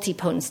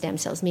multipotent stem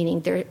cells,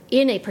 meaning they're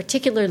in a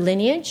particular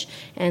lineage.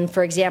 And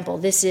for example,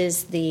 this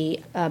is the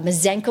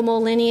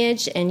mesenchymal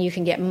lineage, and you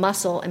can get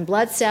muscle and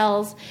blood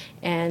cells.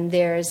 And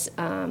there's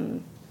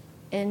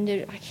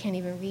I can't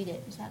even read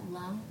it. Is that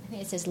lung? I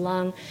think it says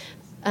lung.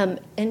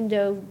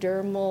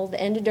 Endodermal. The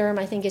endoderm,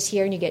 I think, is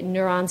here, and you get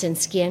neurons and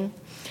skin.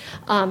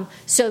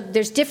 So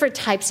there's different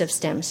types of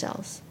stem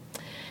cells.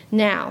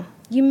 Now,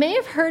 you may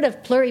have heard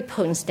of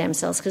pluripotent stem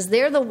cells because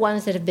they're the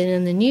ones that have been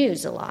in the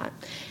news a lot.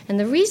 And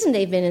the reason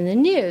they've been in the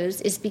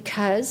news is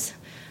because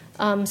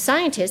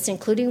scientists,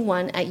 including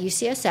one at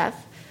UCSF,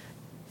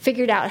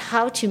 figured out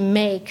how to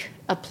make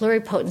a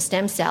pluripotent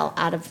stem cell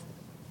out of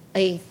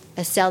a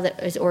cell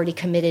that is already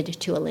committed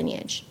to a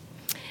lineage.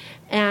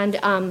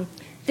 And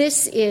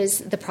this is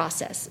the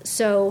process.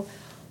 So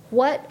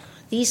what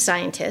these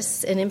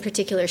scientists, and in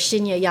particular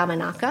Shinya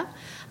Yamanaka,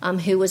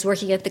 who was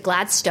working at the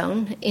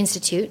Gladstone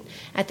Institute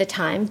at the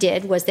time,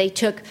 did was they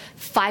took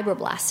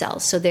fibroblast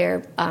cells. So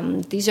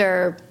these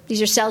are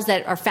cells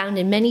that are found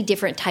in many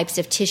different types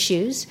of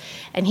tissues,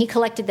 and he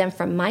collected them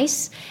from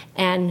mice,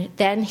 and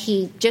then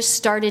he just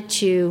started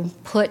to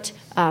put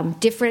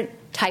different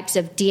types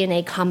of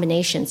DNA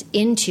combinations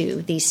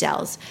into these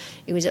cells.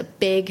 It was a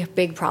big,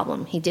 big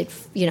problem. He did,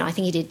 I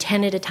think he did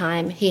 10 at a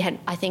time. He had,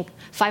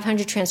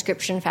 500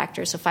 transcription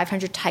factors, so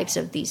 500 types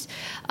of these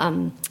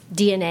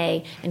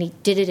DNA, and he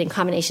did it in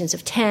combinations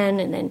of 10,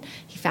 and then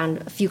he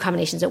found a few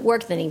combinations that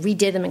worked, then he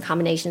redid them in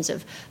combinations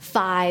of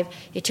 5.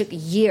 It took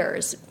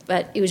years,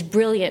 but it was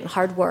brilliant,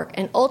 hard work,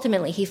 and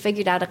ultimately he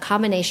figured out a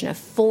combination of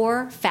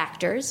 4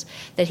 factors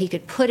that he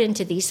could put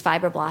into these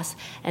fibroblasts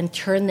and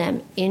turn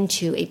them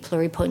into a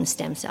pluripotent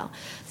stem cell.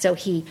 So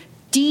he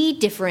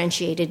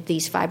de-differentiated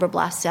these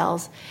fibroblast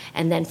cells,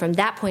 and then from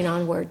that point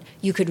onward,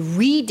 you could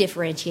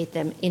re-differentiate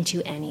them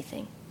into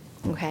anything.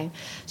 Okay?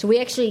 So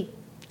we actually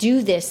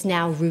do this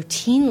now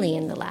routinely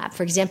in the lab.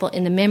 For example,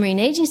 in the Memory and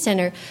Aging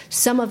Center,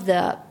 some of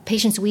the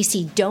patients we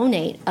see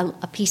donate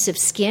a piece of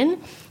skin.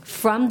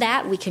 From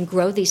that, we can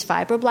grow these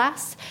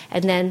fibroblasts,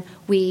 and then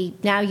we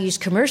now use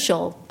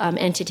commercial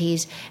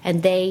entities,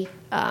 and they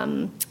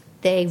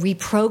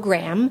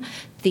reprogram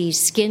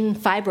these skin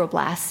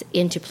fibroblasts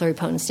into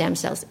pluripotent stem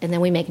cells, and then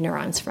we make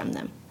neurons from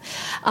them.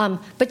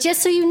 But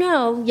just so you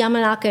know,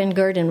 Yamanaka and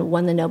Gurdon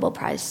won the Nobel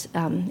Prize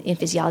in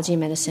Physiology and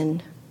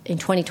Medicine in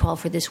 2012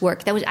 for this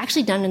work. That was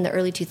actually done in the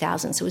early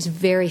 2000s, so it was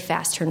very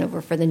fast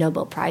turnover for the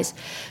Nobel Prize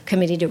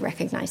Committee to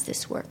recognize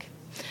this work.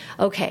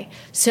 Okay,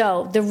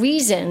 so the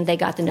reason they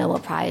got the Nobel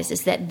Prize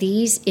is that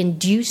these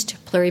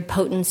induced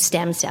pluripotent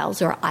stem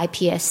cells, or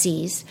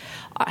iPSCs,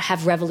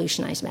 have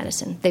revolutionized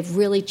medicine. They've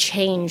really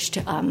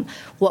changed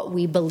what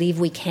we believe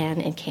we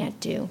can and can't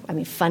do,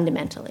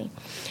 fundamentally.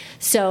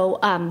 So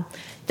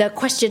the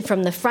question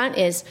from the front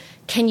is,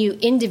 can you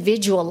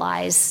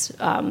individualize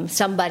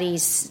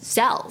somebody's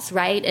cells,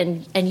 right,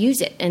 and use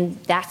it? And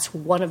that's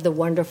one of the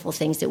wonderful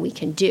things that we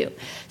can do.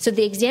 So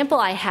the example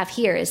I have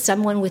here is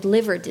someone with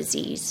liver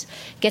disease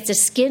gets a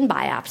skin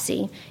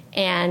biopsy,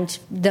 and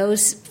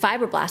those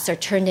fibroblasts are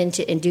turned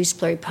into induced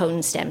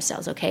pluripotent stem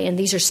cells, okay? And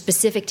these are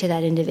specific to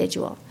that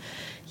individual.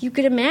 You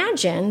could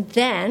imagine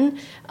then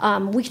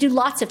we could do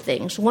lots of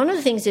things. One of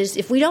the things is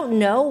if we don't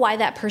know why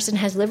that person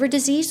has liver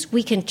disease,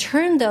 we can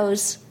turn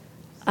those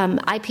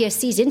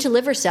iPSCs into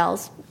liver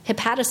cells,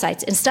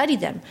 hepatocytes, and study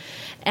them.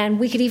 And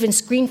we could even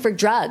screen for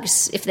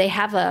drugs. If they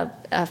have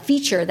a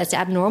feature that's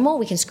abnormal,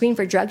 we can screen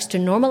for drugs to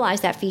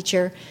normalize that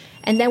feature,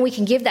 and then we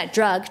can give that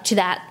drug to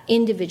that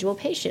individual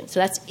patient. So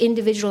that's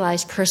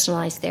individualized,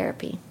 personalized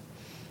therapy.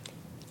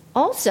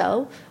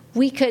 Also,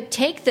 we could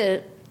take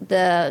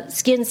the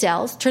skin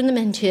cells, turn them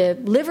into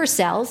liver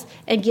cells,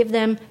 and give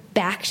them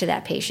back to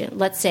that patient.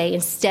 Let's say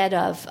instead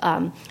of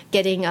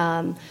getting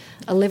a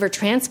liver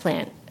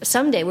transplant,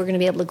 someday we're going to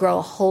be able to grow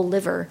a whole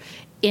liver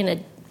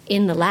in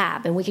the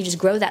lab, and we can just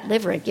grow that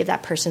liver and give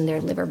that person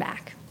their liver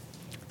back.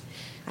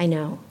 I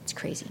know, it's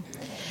crazy.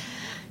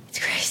 It's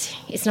crazy.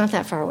 It's not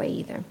that far away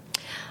either.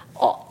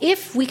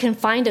 If we can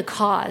find a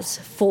cause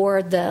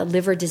for the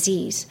liver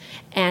disease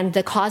and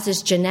the cause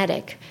is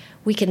genetic,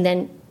 we can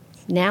then,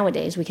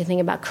 nowadays, we can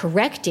think about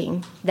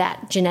correcting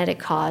that genetic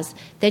cause.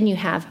 Then you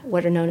have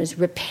what are known as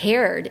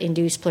repaired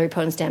induced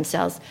pluripotent stem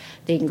cells.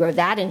 They can grow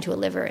that into a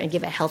liver and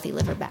give a healthy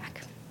liver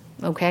back.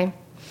 Okay?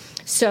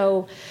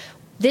 So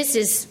this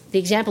is, the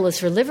example is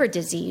for liver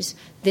disease.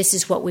 This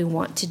is what we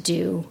want to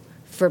do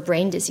for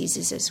brain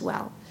diseases as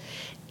well.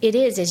 It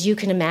is, as you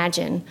can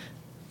imagine,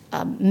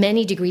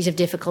 many degrees of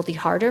difficulty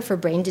harder for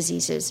brain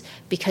diseases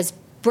because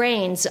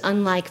brains,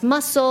 unlike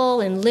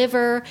muscle and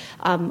liver,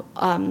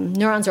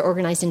 neurons are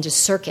organized into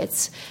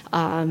circuits.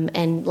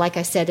 And like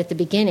I said at the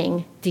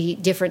beginning, the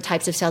different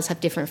types of cells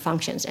have different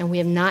functions, and we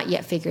have not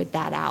yet figured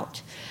that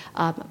out.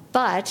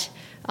 But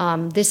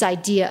this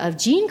idea of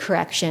gene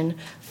correction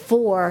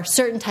for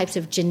certain types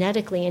of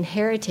genetically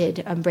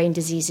inherited brain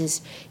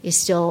diseases is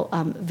still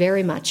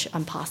very much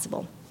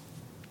possible.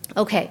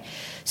 Okay,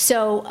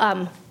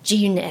 so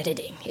gene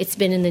editing. It's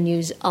been in the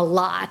news a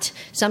lot.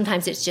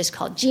 Sometimes it's just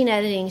called gene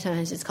editing.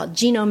 Sometimes it's called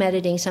genome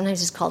editing.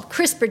 Sometimes it's called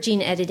CRISPR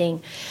gene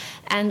editing.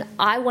 And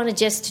I want to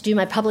just do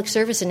my public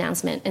service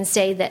announcement and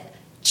say that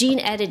gene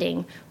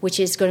editing, which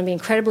is going to be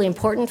incredibly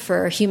important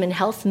for human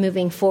health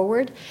moving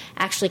forward,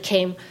 actually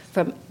came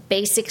from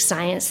basic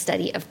science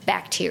study of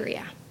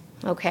bacteria.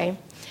 Okay?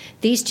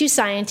 These two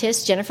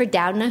scientists, Jennifer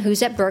Doudna,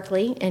 who's at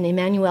Berkeley, and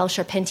Emmanuelle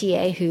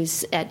Charpentier,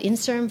 who's at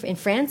INSERM in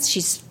France,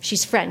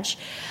 she's French,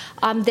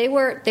 they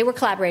were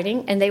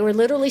collaborating, and they were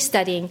literally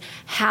studying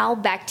how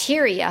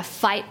bacteria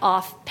fight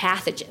off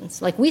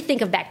pathogens. Like, we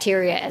think of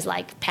bacteria as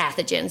like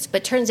pathogens,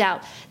 but turns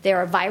out there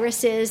are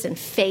viruses and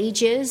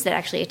phages that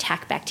actually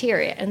attack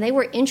bacteria. And they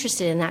were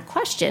interested in that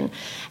question,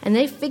 and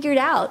they figured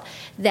out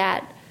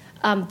that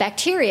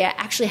bacteria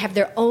actually have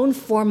their own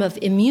form of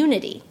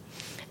immunity.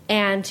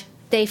 And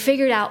they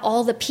figured out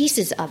all the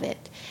pieces of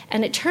it.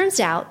 And it turns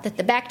out that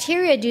the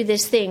bacteria do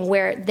this thing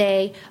where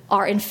they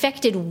are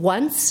infected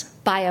once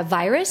by a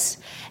virus,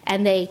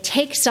 and they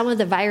take some of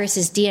the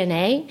virus's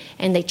DNA,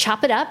 and they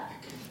chop it up,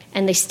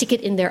 and they stick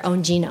it in their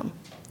own genome.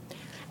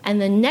 And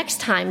the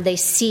next time they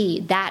see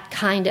that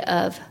kind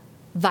of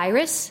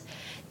virus,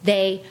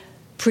 they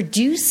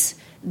produce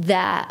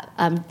the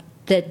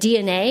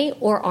DNA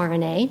or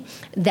RNA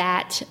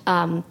that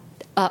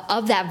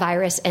of that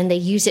virus, and they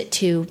use it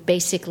to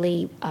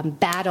basically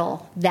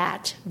battle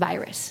that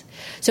virus.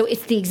 So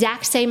it's the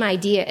exact same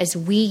idea as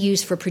we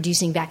use for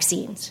producing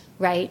vaccines,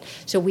 right?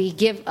 So we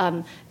give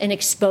an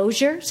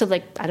exposure. So,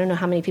 like, I don't know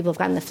how many people have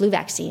gotten the flu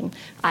vaccine.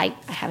 I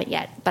haven't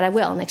yet, but I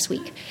will next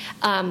week.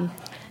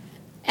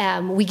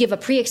 We give a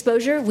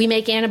pre-exposure, we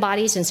make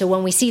antibodies, and so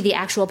when we see the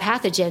actual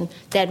pathogen,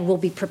 then we'll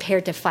be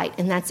prepared to fight.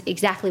 And that's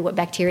exactly what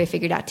bacteria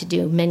figured out to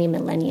do many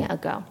millennia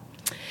ago.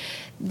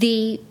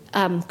 The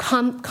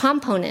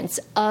components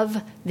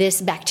of this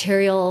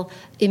bacterial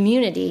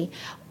immunity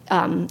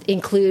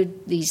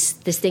include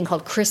this thing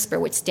called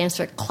CRISPR, which stands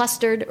for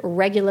clustered,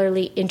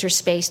 regularly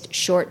interspaced,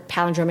 short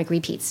palindromic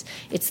repeats.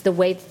 It's the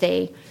way that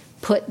they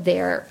put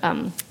their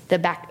the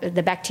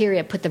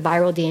bacteria put the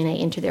viral DNA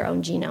into their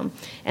own genome.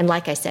 And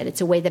like I said,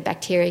 it's a way that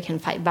bacteria can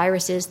fight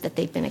viruses that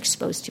they've been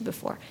exposed to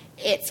before.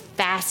 It's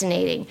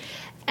fascinating.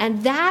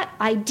 And that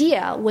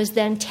idea was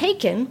then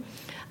taken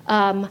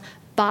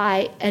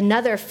by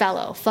another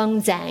fellow,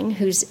 Feng Zhang,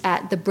 who's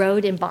at the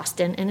Broad in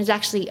Boston and is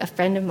actually a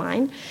friend of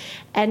mine.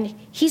 And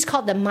he's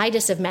called the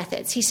Midas of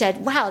methods. He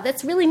said, wow,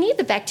 that's really neat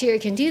that bacteria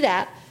can do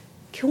that.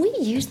 Can we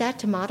use that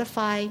to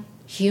modify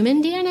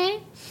human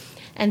DNA?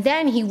 And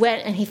then he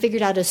went and he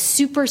figured out a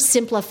super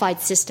simplified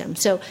system.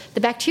 So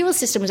the bacterial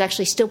system was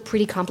actually still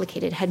pretty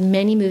complicated, had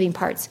many moving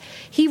parts.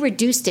 He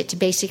reduced it to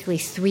basically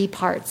 3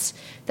 parts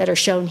that are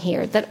shown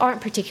here that aren't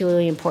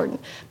particularly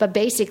important. But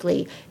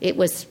basically, it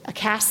was a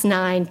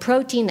Cas9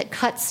 protein that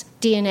cuts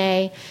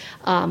DNA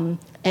and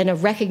a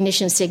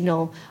recognition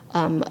signal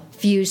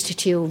fused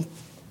to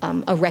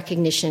a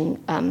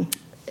recognition,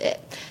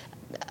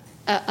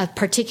 a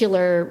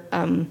particular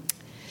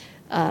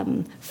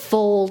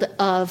fold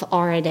of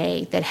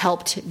RNA that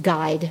helped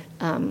guide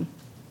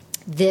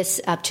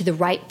this up to the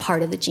right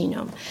part of the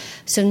genome.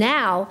 So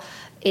now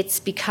it's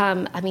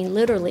become,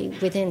 literally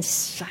within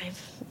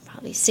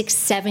probably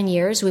 6-7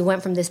 years, we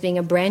went from this being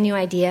a brand new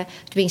idea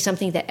to being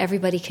something that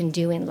everybody can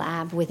do in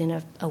lab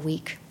within a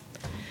week.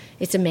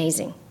 It's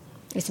amazing.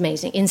 It's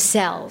amazing. In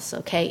cells,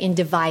 okay? In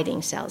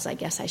dividing cells, I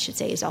guess I should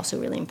say, is also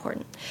really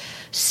important.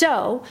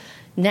 So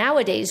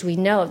nowadays we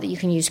know that you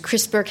can use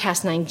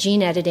CRISPR-Cas9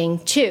 gene editing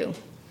to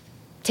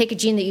take a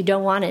gene that you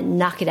don't want and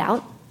knock it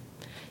out.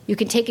 You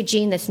can take a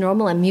gene that's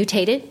normal and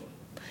mutate it.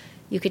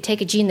 You could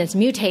take a gene that's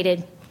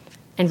mutated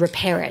and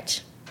repair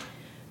it.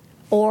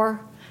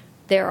 Or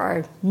there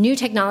are new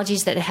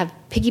technologies that have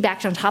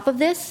piggybacked on top of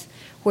this,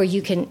 where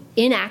you can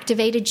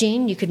inactivate a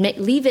gene. You could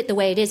leave it the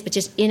way it is, but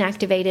just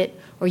inactivate it,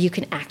 or you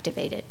can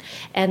activate it.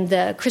 And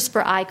the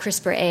CRISPR-I,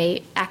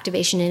 CRISPR-A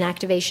activation and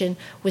inactivation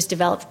was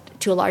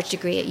developed to a large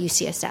degree at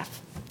UCSF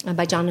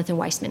by Jonathan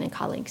Weissman and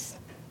colleagues.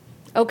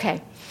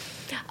 Okay.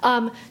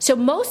 So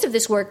most of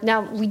this work,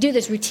 now we do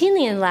this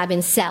routinely in the lab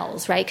in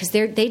cells, right? Because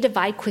they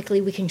divide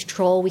quickly, we can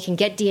control, we can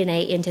get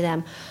DNA into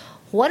them.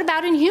 What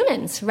about in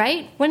humans,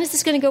 right? When is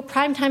this going to go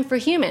prime time for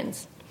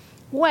humans?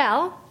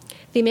 Well,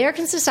 the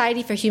American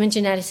Society for Human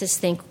Geneticists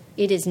think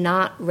it is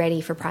not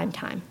ready for prime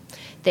time.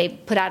 They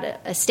put out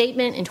a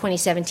statement in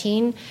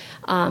 2017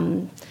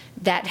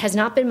 that has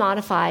not been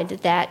modified,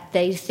 that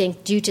they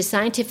think due to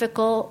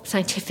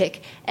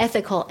scientific,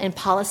 ethical, and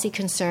policy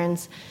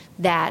concerns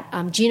that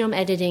genome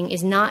editing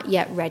is not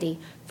yet ready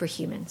for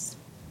humans.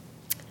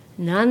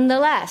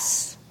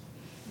 Nonetheless,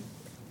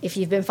 if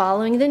you've been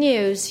following the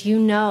news, you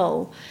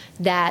know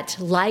that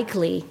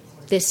likely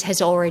this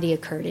has already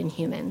occurred in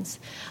humans.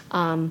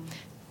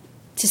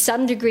 To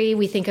some degree,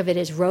 we think of it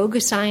as rogue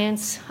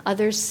science.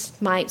 Others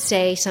might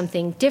say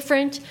something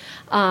different.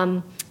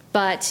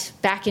 But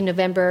back in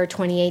November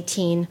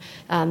 2018,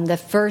 the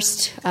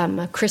first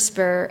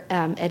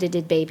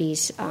CRISPR-edited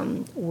babies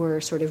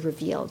were sort of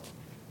revealed.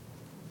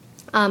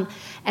 And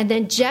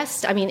then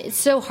it's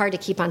so hard to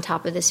keep on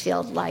top of this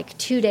field. Like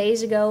 2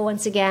 days ago,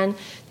 once again,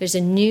 there's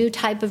a new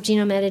type of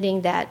genome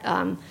editing that,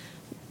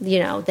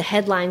 the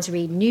headlines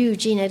read, new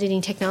gene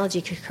editing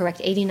technology could correct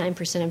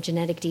 89% of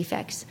genetic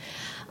defects.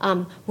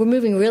 We're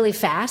moving really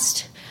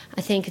fast.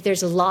 I think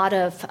there's a lot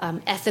of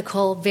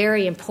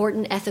very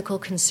important ethical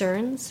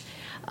concerns.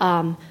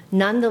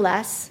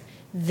 Nonetheless,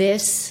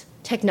 this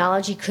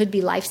technology could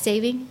be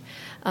life-saving.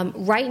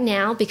 Right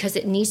now, because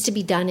it needs to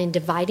be done in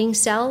dividing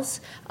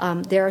cells,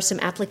 there are some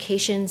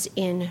applications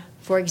in,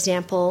 for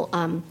example,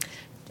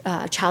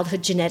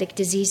 childhood genetic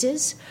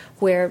diseases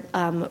where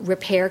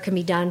repair can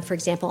be done, for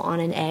example, on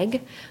an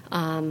egg.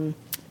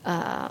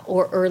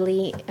 Or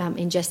early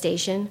in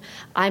gestation.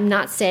 I'm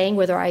not saying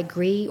whether I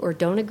agree or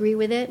don't agree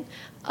with it.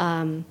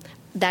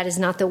 That is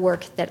not the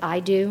work that I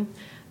do.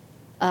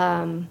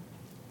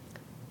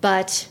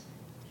 But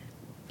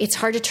it's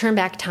hard to turn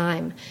back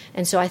time.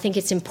 And so I think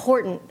it's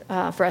important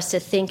for us to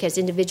think as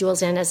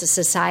individuals and as a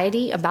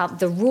society about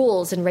the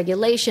rules and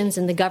regulations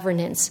and the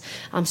governance,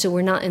 so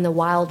we're not in the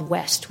Wild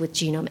West with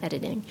genome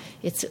editing.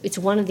 It's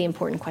one of the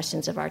important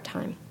questions of our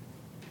time.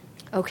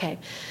 Okay,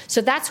 so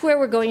that's where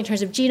we're going in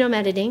terms of genome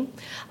editing.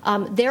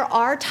 There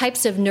are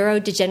types of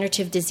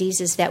neurodegenerative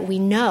diseases that we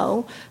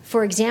know.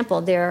 For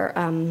example,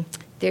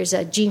 there's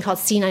a gene called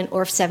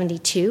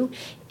C9orf72.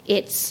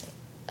 It's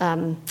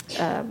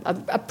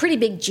a pretty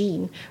big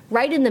gene.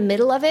 Right in the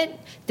middle of it,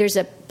 there's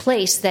a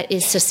place that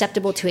is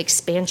susceptible to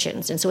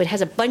expansions, and so it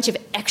has a bunch of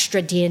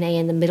extra DNA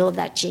in the middle of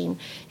that gene.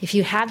 If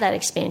you have that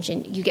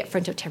expansion, you get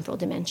frontotemporal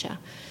dementia.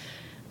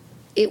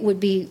 That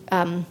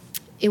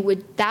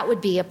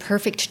would be a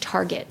perfect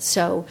target.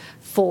 So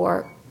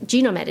for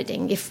genome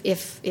editing,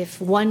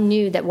 if one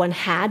knew that one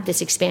had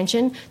this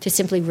expansion, to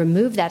simply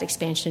remove that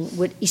expansion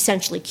would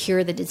essentially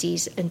cure the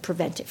disease and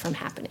prevent it from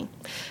happening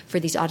for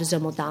these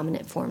autosomal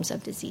dominant forms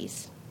of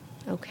disease.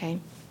 Okay,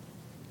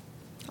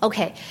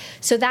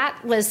 so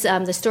that was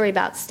the story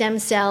about stem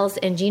cells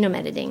and genome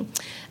editing.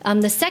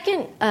 The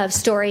second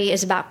story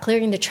is about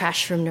clearing the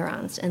trash from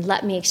neurons, and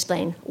let me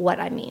explain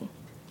what I mean.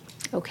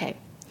 Okay.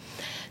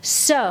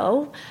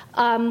 So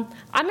I'm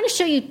going to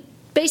show you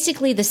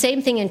basically the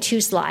same thing in 2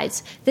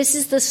 slides. This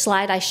is the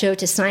slide I show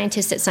to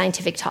scientists at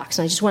scientific talks,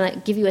 and I just want to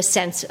give you a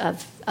sense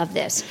of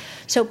this.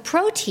 So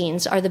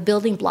proteins are the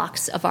building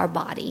blocks of our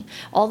body.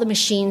 All the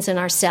machines in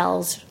our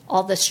cells,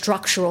 all the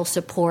structural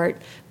support,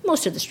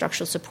 most of the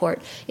structural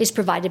support is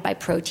provided by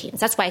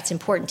proteins. That's why it's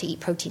important to eat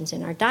proteins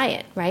in our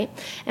diet, right?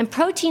 And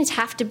proteins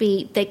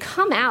they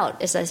come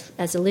out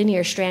as a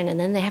linear strand, and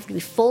then they have to be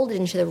folded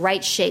into the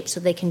right shape so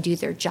they can do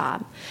their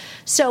job.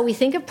 So we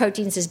think of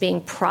proteins as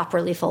being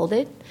properly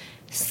folded.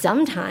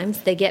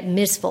 Sometimes they get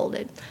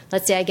misfolded.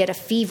 Let's say I get a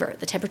fever.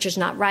 The temperature's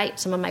not right.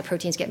 Some of my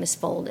proteins get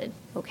misfolded,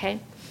 okay?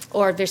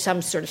 Or there's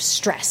some sort of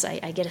stress.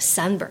 I get a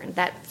sunburn.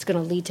 That's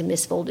going to lead to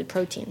misfolded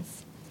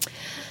proteins.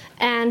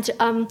 And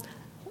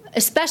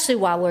especially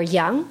while we're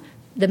young,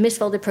 the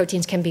misfolded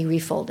proteins can be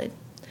refolded.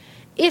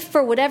 If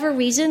for whatever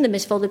reason the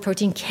misfolded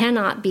protein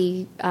cannot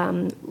be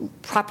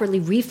properly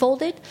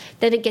refolded,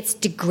 then it gets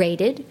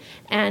degraded.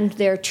 And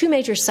there are 2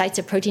 major sites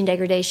of protein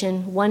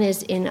degradation. One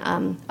is in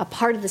a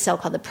part of the cell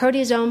called the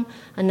proteasome.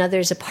 Another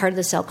is a part of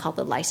the cell called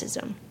the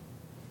lysosome.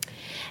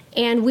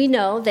 And we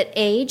know that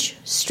age,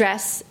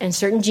 stress, and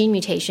certain gene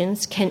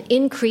mutations can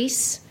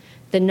increase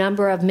the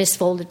number of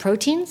misfolded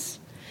proteins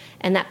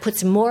and that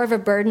puts more of a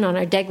burden on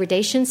our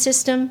degradation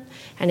system.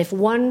 And if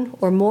one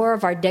or more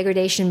of our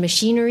degradation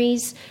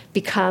machineries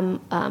become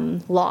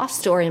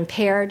lost or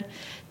impaired,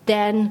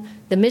 then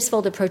the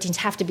misfolded proteins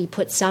have to be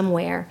put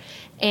somewhere.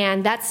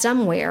 And that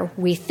somewhere,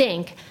 we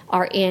think,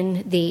 are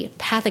in the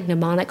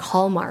pathognomonic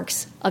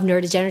hallmarks of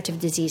neurodegenerative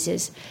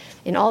diseases.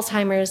 In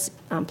Alzheimer's,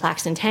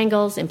 plaques and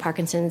tangles; in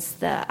Parkinson's,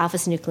 the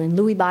alpha-synuclein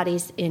Lewy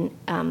bodies; in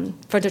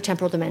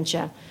frontotemporal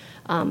dementia,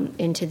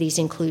 into these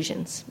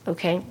inclusions.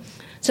 Okay,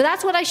 so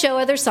that's what I show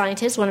other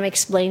scientists when I'm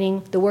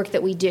explaining the work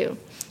that we do.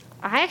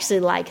 I actually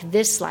like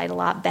this slide a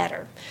lot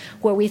better,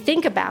 where we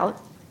think about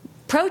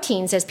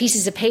proteins as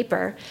pieces of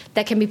paper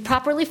that can be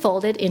properly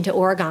folded into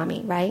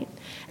origami, right?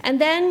 And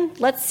then,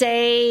 let's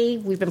say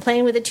we've been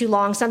playing with it too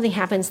long, something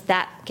happens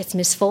that gets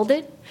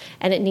misfolded,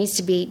 and it needs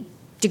to be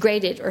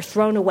degraded or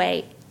thrown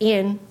away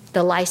in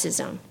the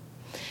lysosome.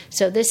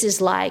 So this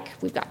is like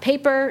we've got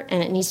paper,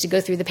 and it needs to go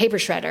through the paper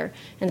shredder,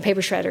 and the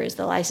paper shredder is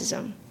the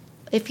lysosome.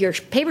 If your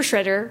paper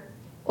shredder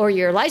or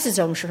your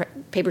lysosome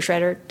paper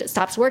shredder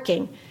stops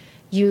working,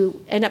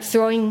 you end up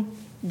throwing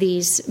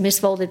these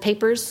misfolded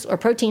papers or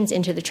proteins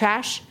into the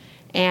trash,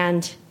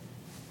 and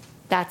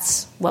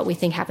that's what we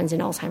think happens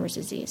in Alzheimer's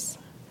disease.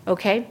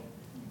 Okay?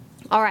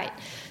 All right.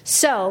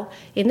 So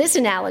in this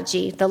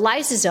analogy, the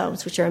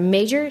lysosomes, which are a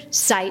major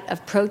site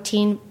of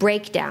protein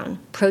breakdown,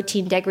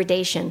 protein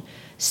degradation,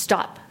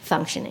 stop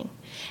functioning.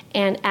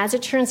 And as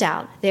it turns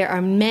out, there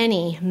are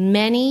many,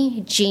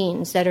 many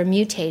genes that are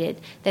mutated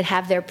that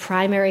have their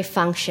primary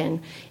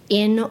function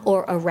in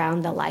or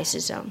around the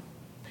lysosome.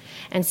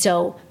 And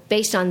so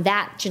based on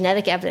that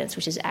genetic evidence,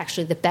 which is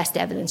actually the best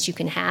evidence you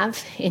can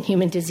have in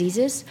human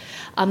diseases,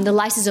 the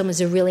lysosome is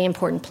a really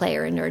important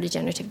player in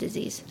neurodegenerative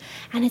disease.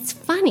 And it's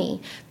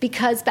funny,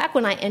 because back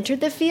when I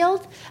entered the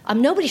field,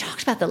 nobody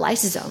talked about the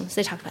lysosomes.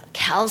 They talked about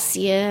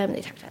calcium,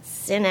 they talked about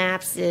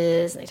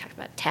synapses, they talked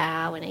about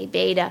tau and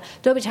A-beta.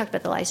 Nobody talked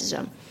about the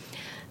lysosome.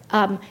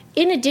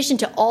 In addition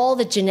to all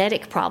the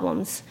genetic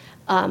problems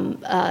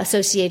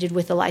associated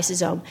with the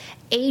lysosome,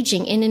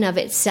 aging in and of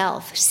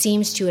itself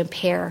seems to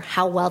impair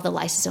how well the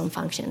lysosome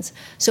functions.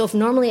 So if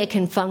normally it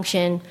can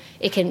function,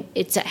 it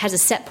has a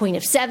set point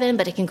of 7,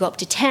 but it can go up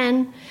to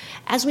 10.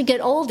 As we get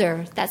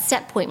older, that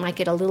set point might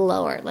get a little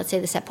lower. Let's say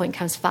the set point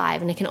comes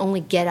 5, and it can only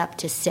get up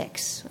to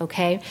 6,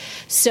 okay?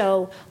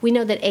 So we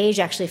know that age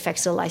actually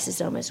affects the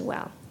lysosome as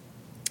well.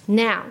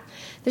 Now,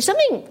 there's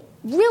something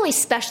really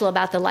special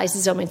about the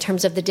lysosome in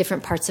terms of the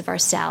different parts of our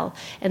cell,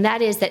 and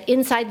that is that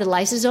inside the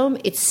lysosome,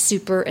 it's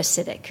super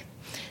acidic.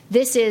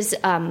 This is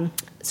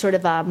sort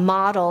of a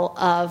model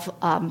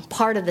of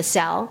part of the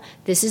cell.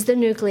 This is the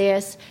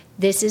nucleus.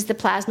 This is the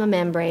plasma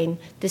membrane.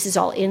 This is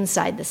all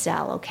inside the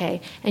cell,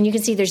 okay? And you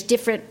can see there's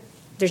different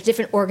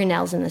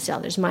organelles in the cell.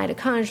 There's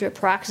mitochondria,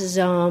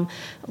 peroxisome,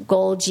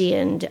 Golgi,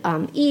 and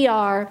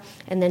ER,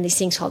 and then these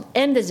things called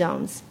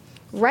endosomes.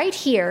 Right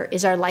here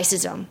is our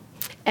lysosome.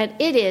 And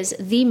it is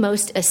the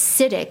most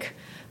acidic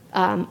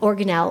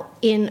organelle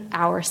in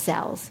our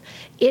cells.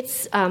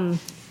 It's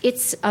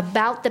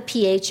about the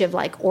pH of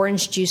like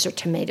orange juice or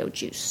tomato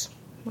juice,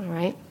 all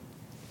right?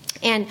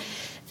 And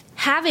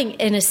having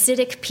an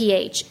acidic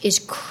pH is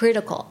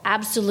critical,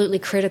 absolutely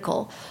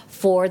critical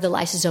for the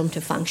lysosome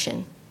to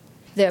function.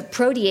 The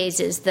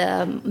proteases,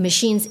 the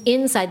machines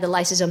inside the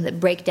lysosome that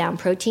break down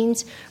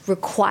proteins,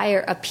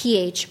 require a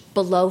pH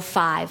below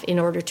 5 in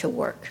order to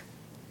work.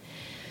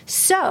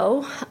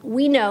 So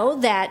we know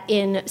that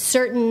in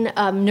certain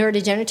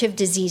neurodegenerative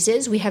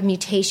diseases, we have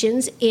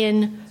mutations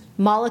in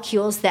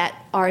molecules that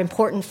are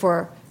important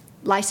for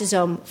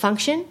lysosome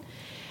function.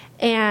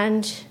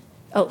 And,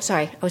 I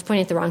was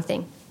pointing at the wrong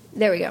thing.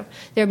 There we go.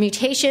 There are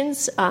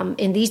mutations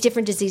in these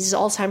different diseases,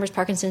 Alzheimer's,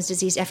 Parkinson's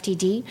disease,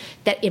 FTD,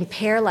 that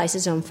impair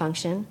lysosome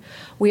function.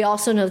 We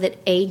also know that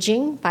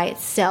aging by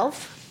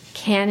itself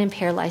can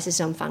impair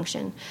lysosome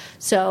function.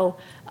 So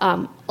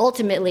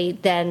ultimately,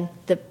 then,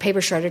 the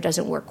paper shredder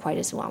doesn't work quite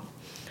as well.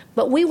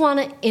 But we want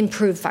to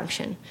improve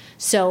function.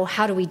 So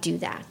how do we do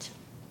that?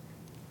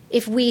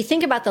 If we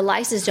think about the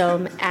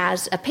lysosome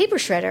as a paper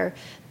shredder,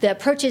 the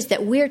approaches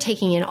that we're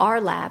taking in our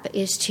lab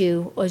is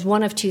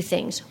one of two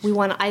things. We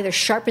want to either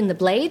sharpen the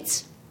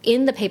blades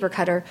in the paper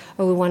cutter,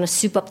 or we want to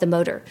soup up the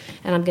motor.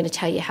 And I'm going to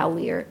tell you how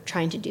we are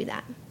trying to do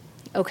that.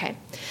 Okay.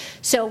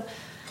 So,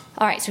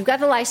 all right, so we've got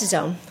the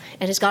lysosome,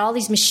 and it's got all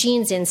these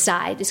machines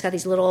inside. It's got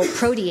these little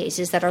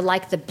proteases that are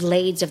like the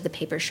blades of the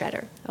paper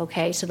shredder.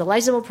 Okay, so the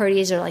lysosomal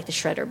proteases are like the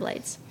shredder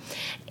blades.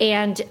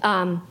 And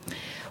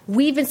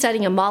we've been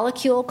studying a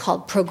molecule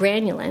called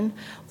progranulin,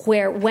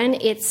 where when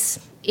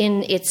it's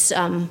in its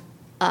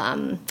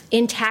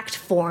intact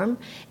form,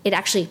 it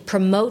actually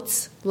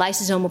promotes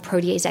lysosomal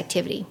protease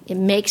activity. It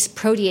makes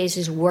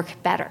proteases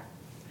work better.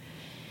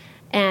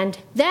 And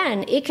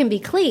then it can be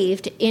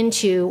cleaved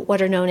into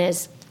what are known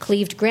as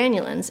cleaved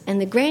granulins,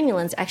 and the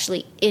granulins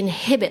actually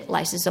inhibit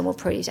lysosomal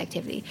protease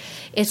activity.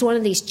 It's one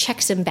of these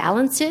checks and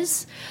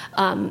balances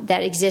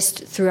that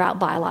exist throughout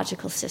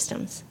biological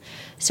systems.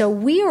 So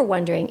we are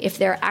wondering if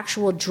there are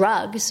actual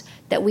drugs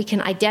that we can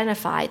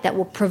identify that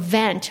will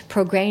prevent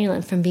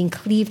progranulin from being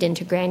cleaved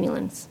into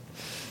granulins.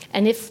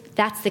 And if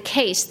that's the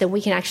case, then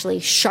we can actually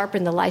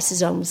sharpen the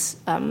lysosome's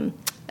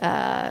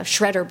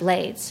shredder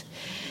blades.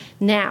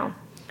 Now,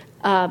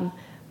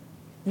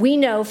 we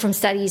know from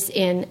studies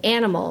in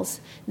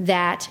animals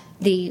that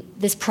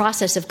this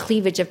process of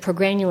cleavage of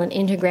progranulin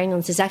into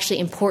granulins is actually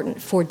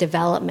important for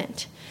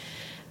development.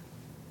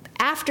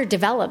 After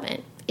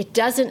development, it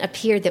doesn't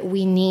appear that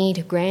we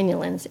need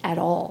granulins at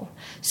all.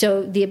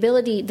 So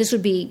this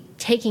would be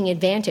taking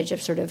advantage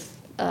of sort of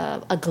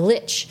a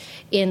glitch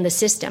in the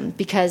system,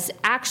 because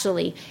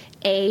actually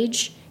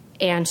age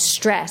and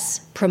stress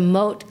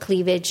promote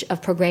cleavage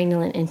of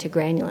progranulin into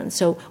granulin.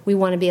 So we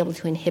want to be able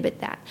to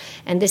inhibit that.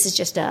 And this is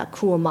just a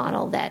cool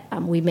model that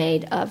we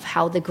made of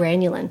how the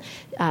granulin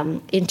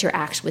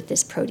interacts with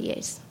this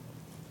protease.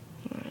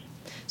 All right.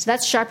 So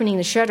that's sharpening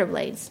the shredder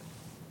blades.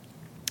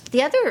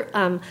 The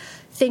other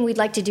thing we'd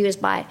like to do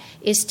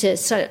is to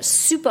sort of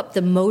soup up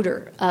the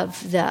motor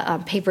of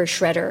the paper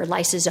shredder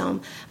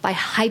lysosome by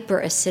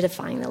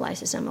hyperacidifying the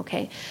lysosome,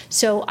 okay?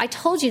 So I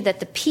told you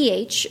that the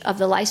pH of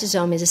the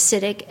lysosome is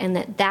acidic, and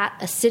that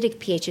acidic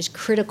pH is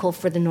critical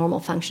for the normal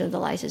function of the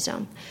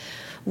lysosome.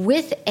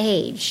 With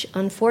age,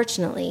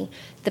 unfortunately,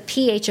 the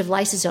pH of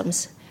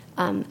lysosomes,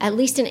 at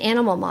least in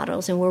animal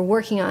models, and we're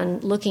working on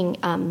looking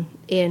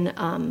in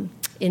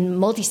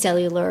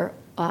multicellular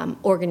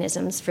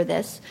organisms for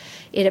this,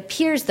 it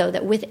appears, though,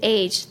 that with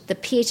age, the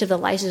pH of the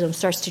lysosome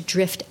starts to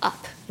drift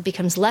up. It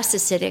becomes less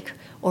acidic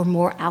or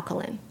more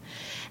alkaline.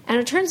 And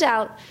it turns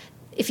out,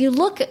 if you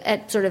look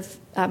at sort of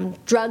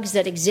drugs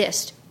that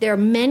exist, there are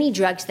many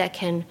drugs that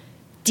can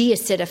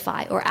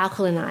deacidify or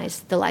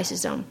alkalinize the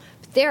lysosome.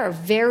 But there are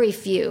very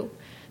few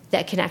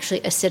that can actually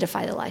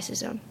acidify the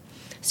lysosome.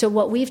 So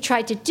what we've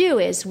tried to do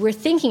is we're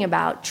thinking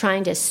about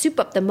trying to soup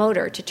up the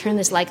motor to turn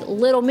this like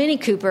little Mini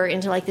Cooper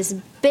into like this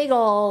big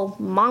old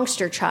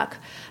monster truck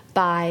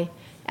by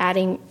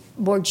adding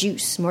more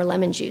juice, more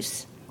lemon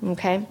juice,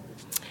 okay?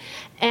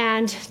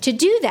 And to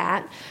do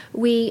that,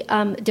 we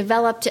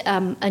developed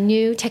a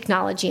new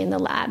technology in the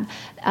lab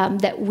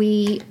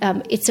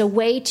it's a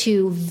way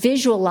to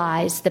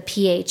visualize the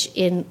pH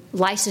in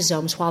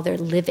lysosomes while they're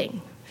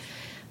living.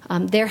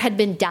 There had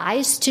been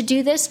dyes to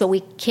do this, but we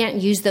can't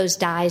use those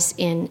dyes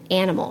in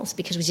animals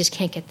because we just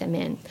can't get them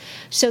in.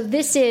 So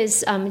this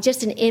is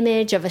just an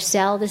image of a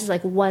cell. This is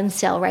like one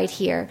cell right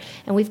here.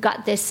 And we've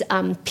got this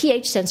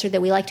pH sensor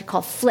that we like to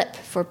call FLIP,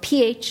 for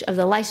pH of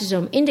the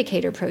lysosome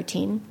indicator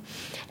protein.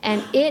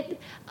 And it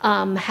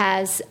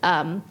has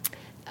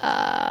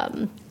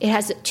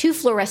two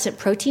fluorescent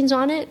proteins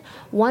on it,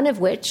 one of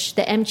which,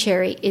 the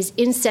M-cherry, is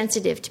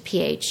insensitive to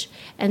pH.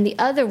 And the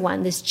other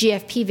one, this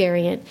GFP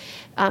variant,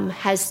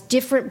 has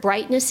different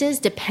brightnesses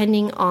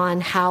depending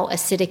on how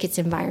acidic its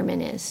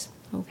environment is.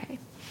 Okay.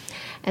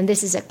 And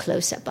this is a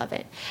close-up of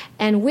it.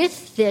 And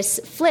with this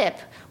flip,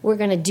 we're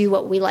going to do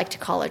what we like to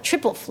call a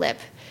triple flip,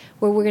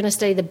 where we're going to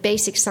study the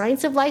basic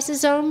science of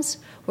lysosomes,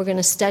 we're going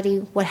to study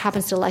what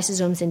happens to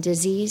lysosomes in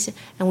disease,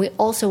 and we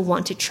also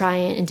want to try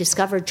and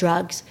discover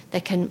drugs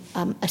that can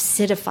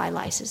acidify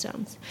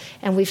lysosomes.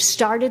 And we've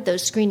started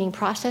those screening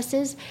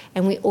processes,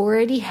 and we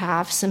already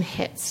have some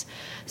hits.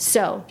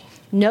 So,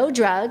 no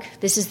drug,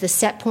 this is the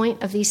set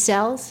point of these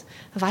cells.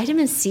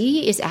 Vitamin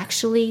C is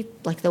actually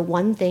like the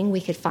one thing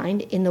we could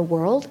find in the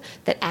world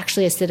that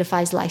actually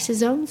acidifies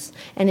lysosomes,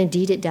 and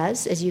indeed it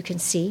does, as you can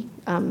see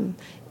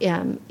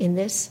in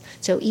this.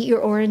 So eat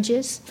your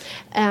oranges.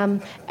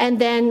 And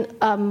then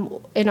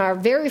in our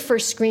very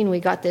first screen, we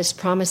got this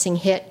promising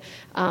hit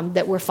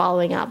that we're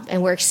following up,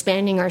 and we're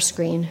expanding our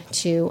screen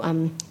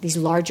to these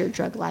larger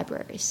drug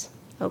libraries.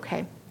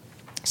 Okay.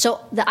 So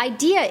the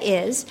idea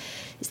is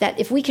that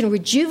if we can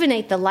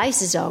rejuvenate the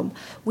lysosome,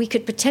 we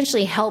could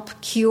potentially help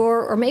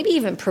cure or maybe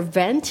even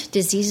prevent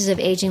diseases of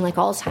aging like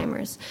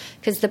Alzheimer's.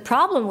 Because the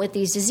problem with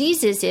these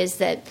diseases is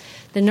that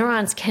the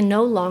neurons can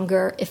no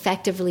longer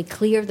effectively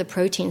clear the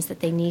proteins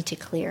that they need to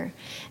clear.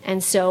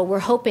 And so we're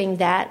hoping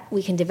that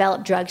we can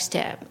develop drugs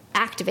to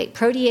activate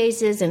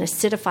proteases and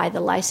acidify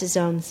the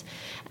lysosomes.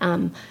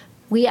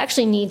 We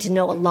actually need to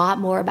know a lot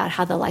more about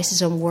how the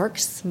lysosome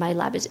works. My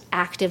lab is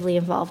actively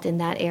involved in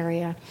that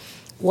area.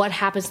 What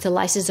happens to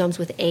lysosomes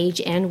with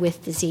age and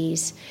with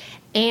disease.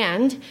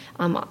 And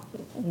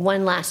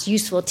one last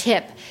useful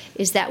tip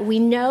is that we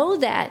know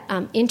that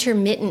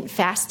intermittent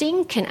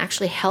fasting can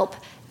actually help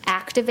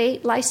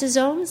activate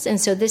lysosomes. And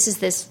so this is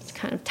this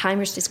kind of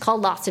it's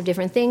called lots of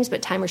different things,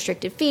 but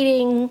time-restricted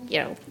feeding,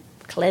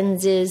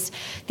 cleanses.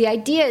 The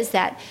idea is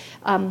that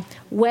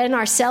when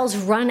our cells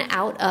run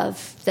out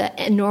of the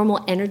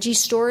normal energy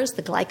stores,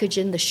 the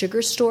glycogen, the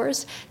sugar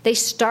stores, they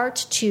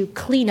start to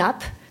clean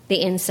up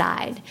the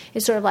inside.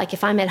 It's sort of like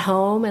if I'm at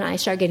home and I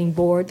start getting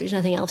bored, there's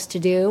nothing else to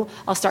do,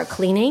 I'll start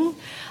cleaning.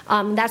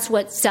 That's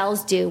what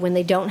cells do when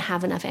they don't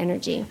have enough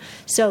energy.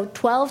 So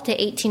 12 to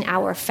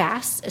 18-hour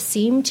fasts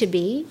seem to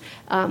be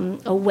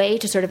a way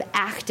to sort of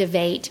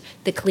activate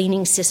the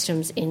cleaning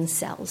systems in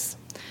cells.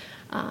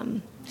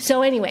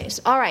 So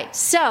anyways, all right,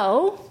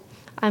 so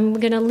I'm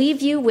going to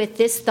leave you with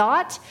this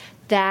thought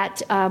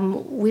that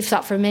we've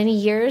thought for many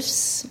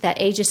years that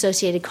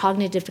age-associated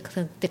cognitive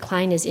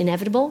decline is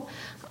inevitable.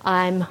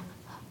 I'm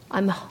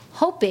I'm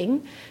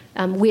hoping,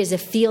 we as a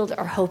field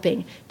are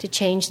hoping to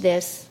change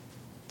this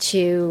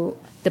to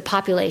the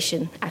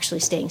population actually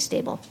staying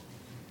stable.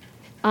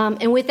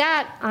 And with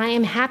that, I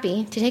am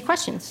happy to take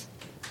questions.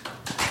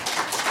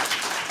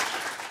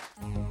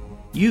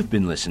 You've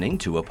been listening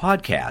to a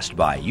podcast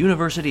by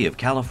University of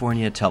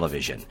California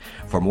Television.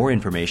 For more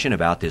information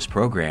about this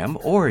program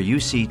or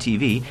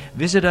UCTV,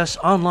 visit us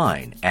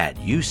online at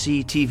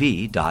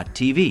uctv.tv.